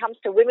out. When it comes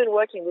to women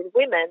working with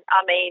women,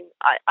 I mean,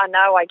 I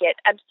know I get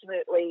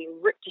absolutely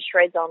ripped to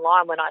shreds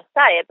online when I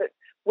say it, but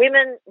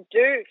women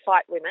do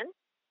fight women.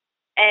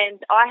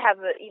 And I have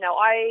a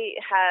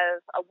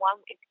one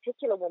in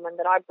particular woman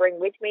that I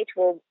bring with me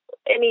to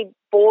any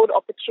board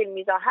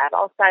opportunities I have.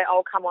 I'll say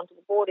I'll come onto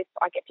the board if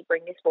I get to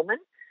bring this woman.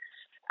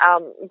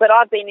 But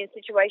I've been in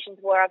situations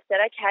where I've said,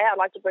 okay, I'd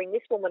like to bring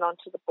this woman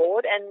onto the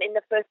board, and in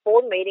the first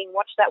board meeting,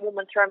 watch that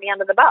woman throw me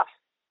under the bus.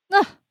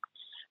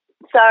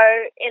 So,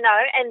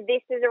 and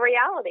this is a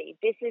reality.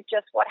 This is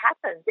just what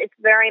happens. It's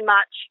very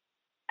much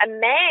a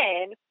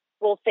man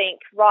will think,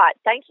 right,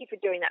 thank you for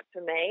doing that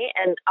for me,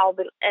 and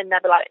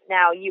they'll be like,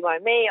 now you owe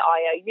me,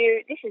 I owe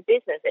you. This is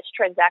business. It's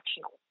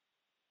transactional,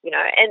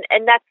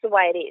 and that's the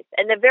way it is.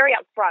 And they're very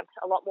upfront,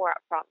 a lot more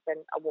upfront than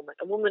a woman.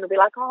 A woman will be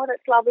like, oh,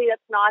 that's lovely,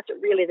 that's nice,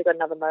 but really they've got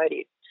another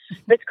motive.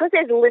 But it's because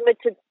there's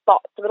limited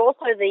spots, but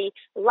also the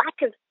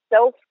lack of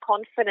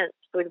self-confidence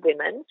with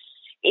women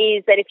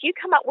is that if you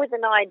come up with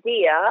an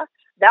idea,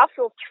 they'll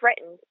feel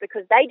threatened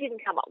because they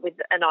didn't come up with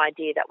an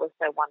idea that was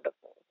so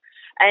wonderful.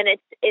 And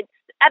it's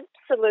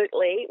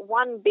absolutely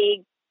one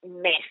big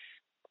mess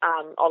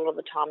a lot of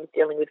the time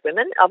dealing with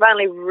women. I've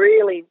only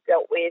really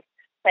dealt with,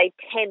 say,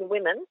 10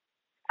 women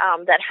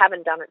that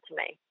haven't done it to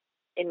me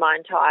in my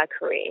entire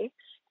career.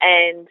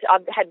 And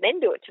I've had men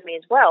do it to me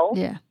as well,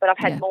 but I've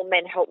had more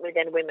men help me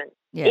than women,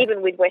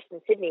 even with Western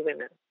Sydney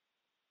women.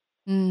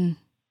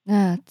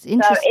 It's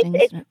interesting,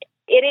 isn't it?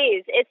 It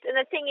is. And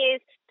the thing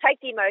is,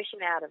 take the emotion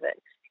out of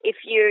it. If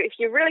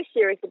you're really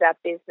serious about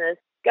business,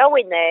 go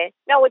in there,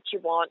 know what you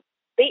want,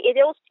 it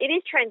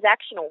is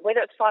transactional,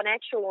 whether it's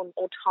financial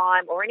or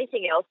time or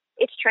anything else.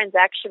 It's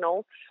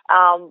transactional.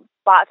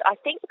 But I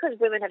think because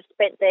women have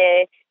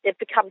they've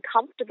become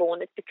comfortable,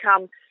 and it's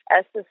become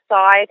a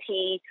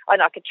society,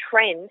 like a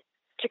trend,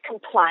 to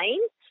complain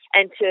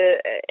and to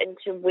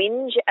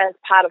whinge as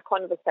part of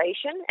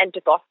conversation and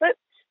to gossip,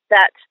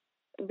 that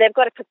they've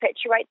got to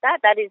perpetuate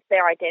that. That is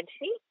their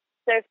identity.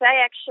 So if they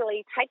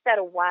actually take that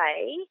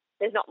away,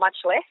 there's not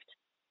much left.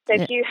 So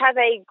if you have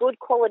a good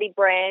quality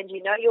brand,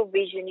 you know your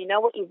vision, you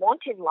know what you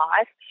want in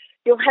life,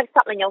 you'll have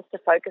something else to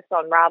focus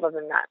on rather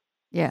than that.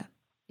 Yeah,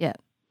 yeah.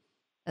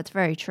 That's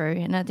very true.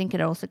 And I think it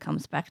also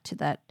comes back to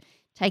that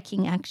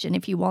taking action.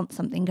 If you want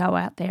something, go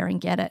out there and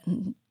get it,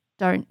 and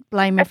don't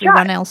blame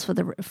everyone else for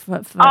you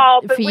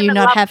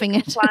not having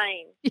it.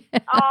 Yeah.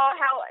 Oh,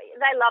 how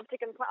they love to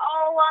complain.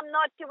 Oh, I'm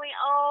not doing.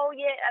 Oh,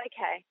 yeah,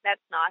 okay,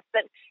 that's nice.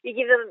 But you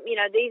give them,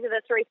 these are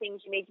the 3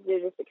 things you need to do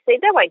to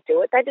succeed. They won't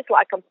do it. They just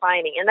like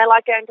complaining, and they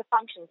like going to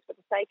functions for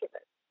the sake of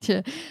it.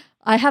 Yeah.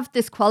 I have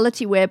this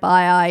quality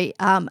whereby I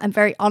am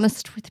very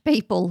honest with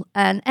people,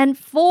 and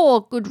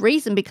for good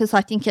reason, because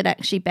I think it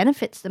actually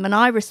benefits them, and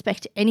I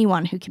respect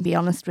anyone who can be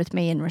honest with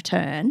me in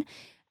return.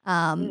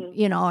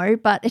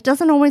 But it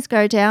doesn't always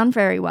go down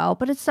very well.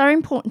 But it's so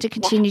important to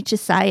continue to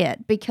say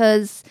it,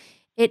 because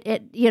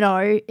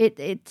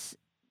it's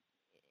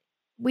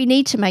we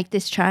need to make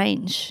this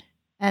change,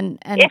 and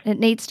it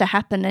needs to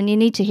happen, and you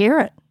need to hear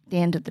it at the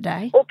end of the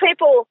day. A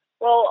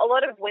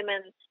lot of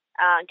women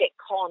get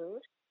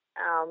conned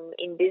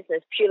in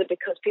business purely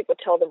because people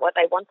tell them what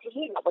they want to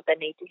hear, not what they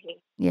need to hear.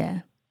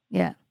 Yeah.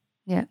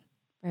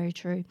 Very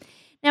true.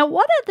 Now,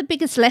 what are the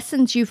biggest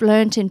lessons you've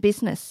learned in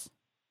business?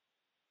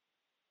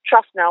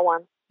 Trust no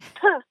one.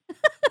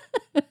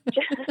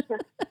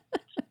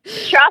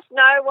 Trust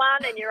no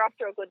one, and you're off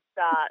to a good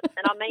start.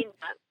 And I mean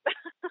that.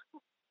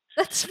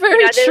 That's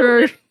very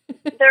true.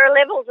 There are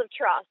levels of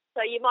trust.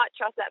 So you might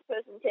trust that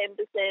person 10%,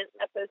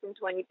 that person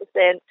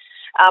 20%,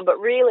 but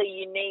really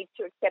you need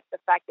to accept the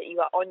fact that you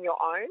are on your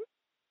own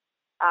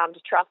to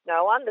trust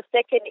no one. The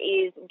second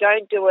is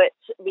don't do it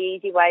the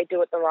easy way,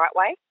 do it the right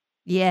way.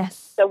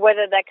 Yes. So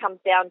whether that comes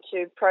down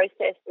to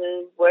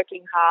processes,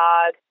 working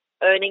hard,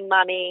 earning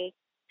money,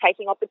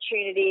 taking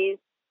opportunities,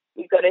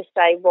 you've got to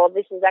say, well,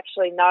 this is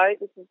actually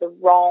this is the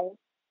wrong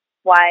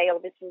way, or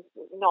this is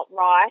not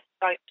right,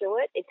 don't do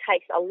it. It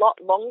takes a lot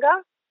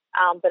longer,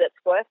 but it's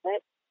worth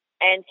it.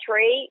 And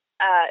 3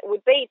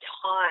 would be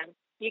time.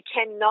 You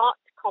cannot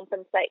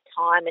compensate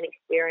time and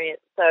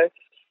experience. So,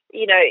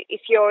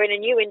 if you're in a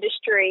new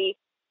industry,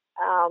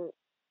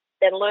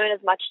 then learn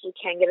as much as you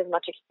can, get as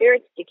much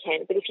experience as you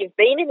can. But if you've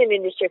been in an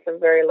industry for a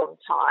very long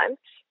time,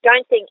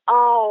 don't think,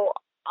 oh,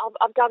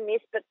 I've done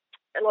this, but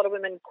a lot of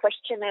women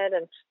question it,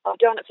 and I've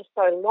done it for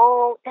so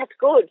long. That's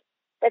good.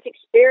 That's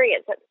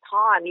experience. That's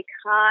time. You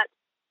can't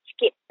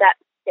skip that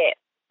step.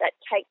 That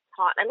takes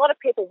time. And a lot of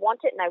people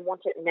want it, and they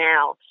want it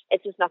now.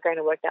 It's just not going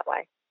to work that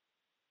way.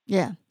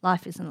 Yeah,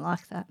 life isn't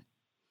like that.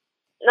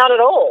 Not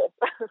at all.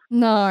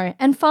 No.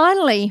 And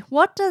finally,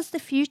 what does the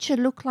future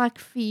look like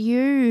for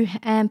you,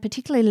 and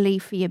particularly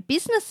for your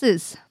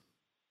businesses?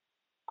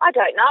 I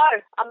don't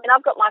know. I mean,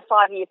 I've got my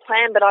 5-year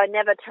plan, but I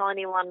never tell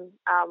anyone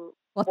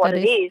what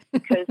it is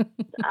because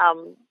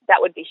that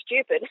would be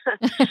stupid.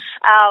 And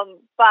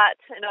I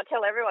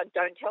tell everyone,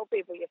 don't tell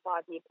people your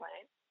 5-year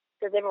plan,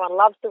 because everyone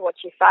loves to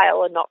watch you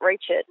fail and not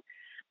reach it.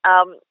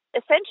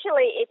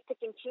 Essentially, it's to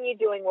continue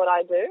doing what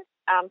I do,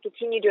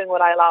 continue doing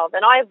what I love.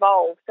 And I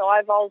evolve. So I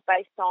evolve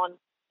based on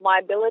my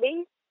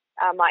abilities,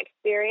 my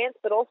experience,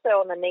 but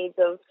also on the needs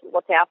of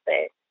what's out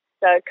there.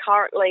 So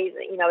currently,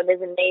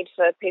 there's a need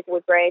for people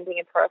with branding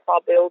and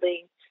profile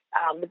building.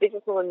 The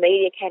Businesswoman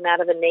Media came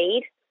out of a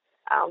need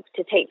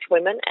to teach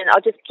women, and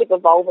I'll just keep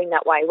evolving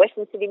that way.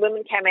 Western Sydney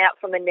Women came out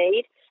from a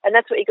need, and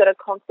that's what you've got to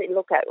constantly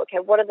look at. Okay,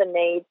 what are the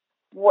needs?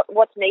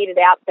 What's needed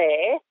out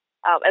there?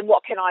 And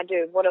what can I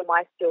do? What are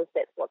my skill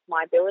sets? What's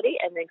my ability?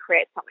 And then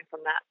create something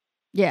from that.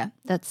 Yeah,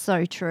 that's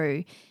so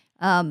true.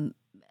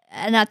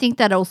 And I think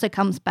that also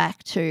comes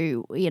back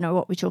to,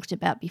 what we talked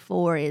about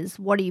before is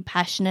what are you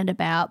passionate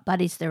about,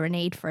 but is there a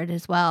need for it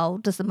as well?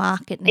 Does the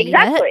market need it?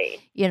 Like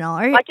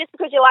just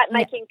because you like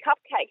making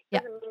cupcakes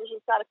doesn't mean you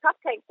should start a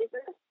cupcake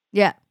business.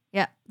 Yeah.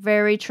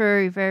 Very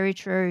true, very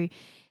true.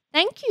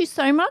 Thank you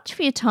so much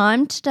for your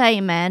time today,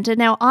 Amanda.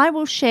 Now, I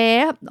will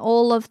share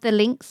all of the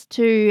links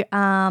to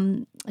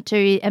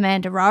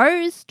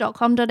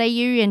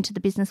amandarose.com.au and to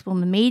the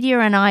Businesswoman Media,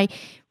 and I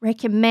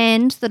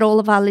recommend that all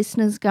of our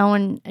listeners go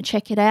and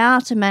check it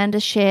out. Amanda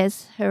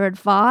shares her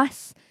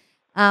advice,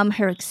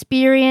 her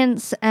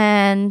experience,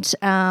 and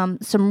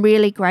some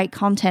really great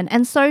content,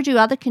 and so do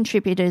other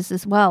contributors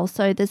as well.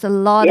 So there's a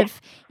lot of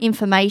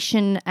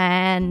information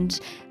and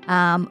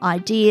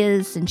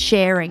ideas and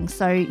sharing,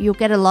 so you'll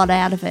get a lot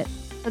out of it.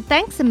 But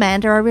thanks,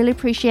 Amanda. I really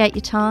appreciate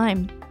your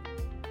time.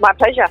 My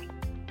pleasure.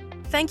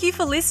 Thank you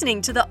for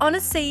listening to the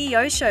Honest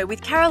CEO Show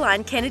with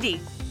Caroline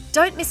Kennedy.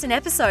 Don't miss an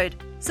episode.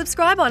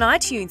 Subscribe on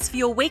iTunes for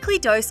your weekly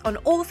dose on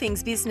all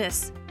things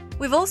business.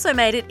 We've also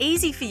made it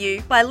easy for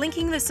you by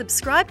linking the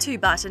subscribe to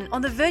button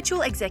on the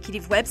Virtual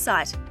Executive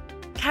website.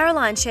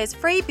 Caroline shares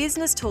free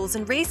business tools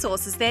and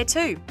resources there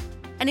too.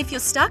 And if you're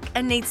stuck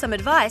and need some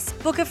advice,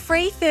 book a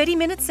free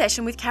 30-minute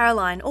session with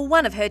Caroline or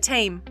one of her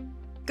team.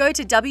 Go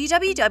to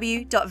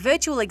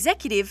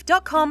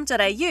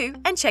www.virtualexecutive.com.au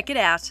and check it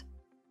out.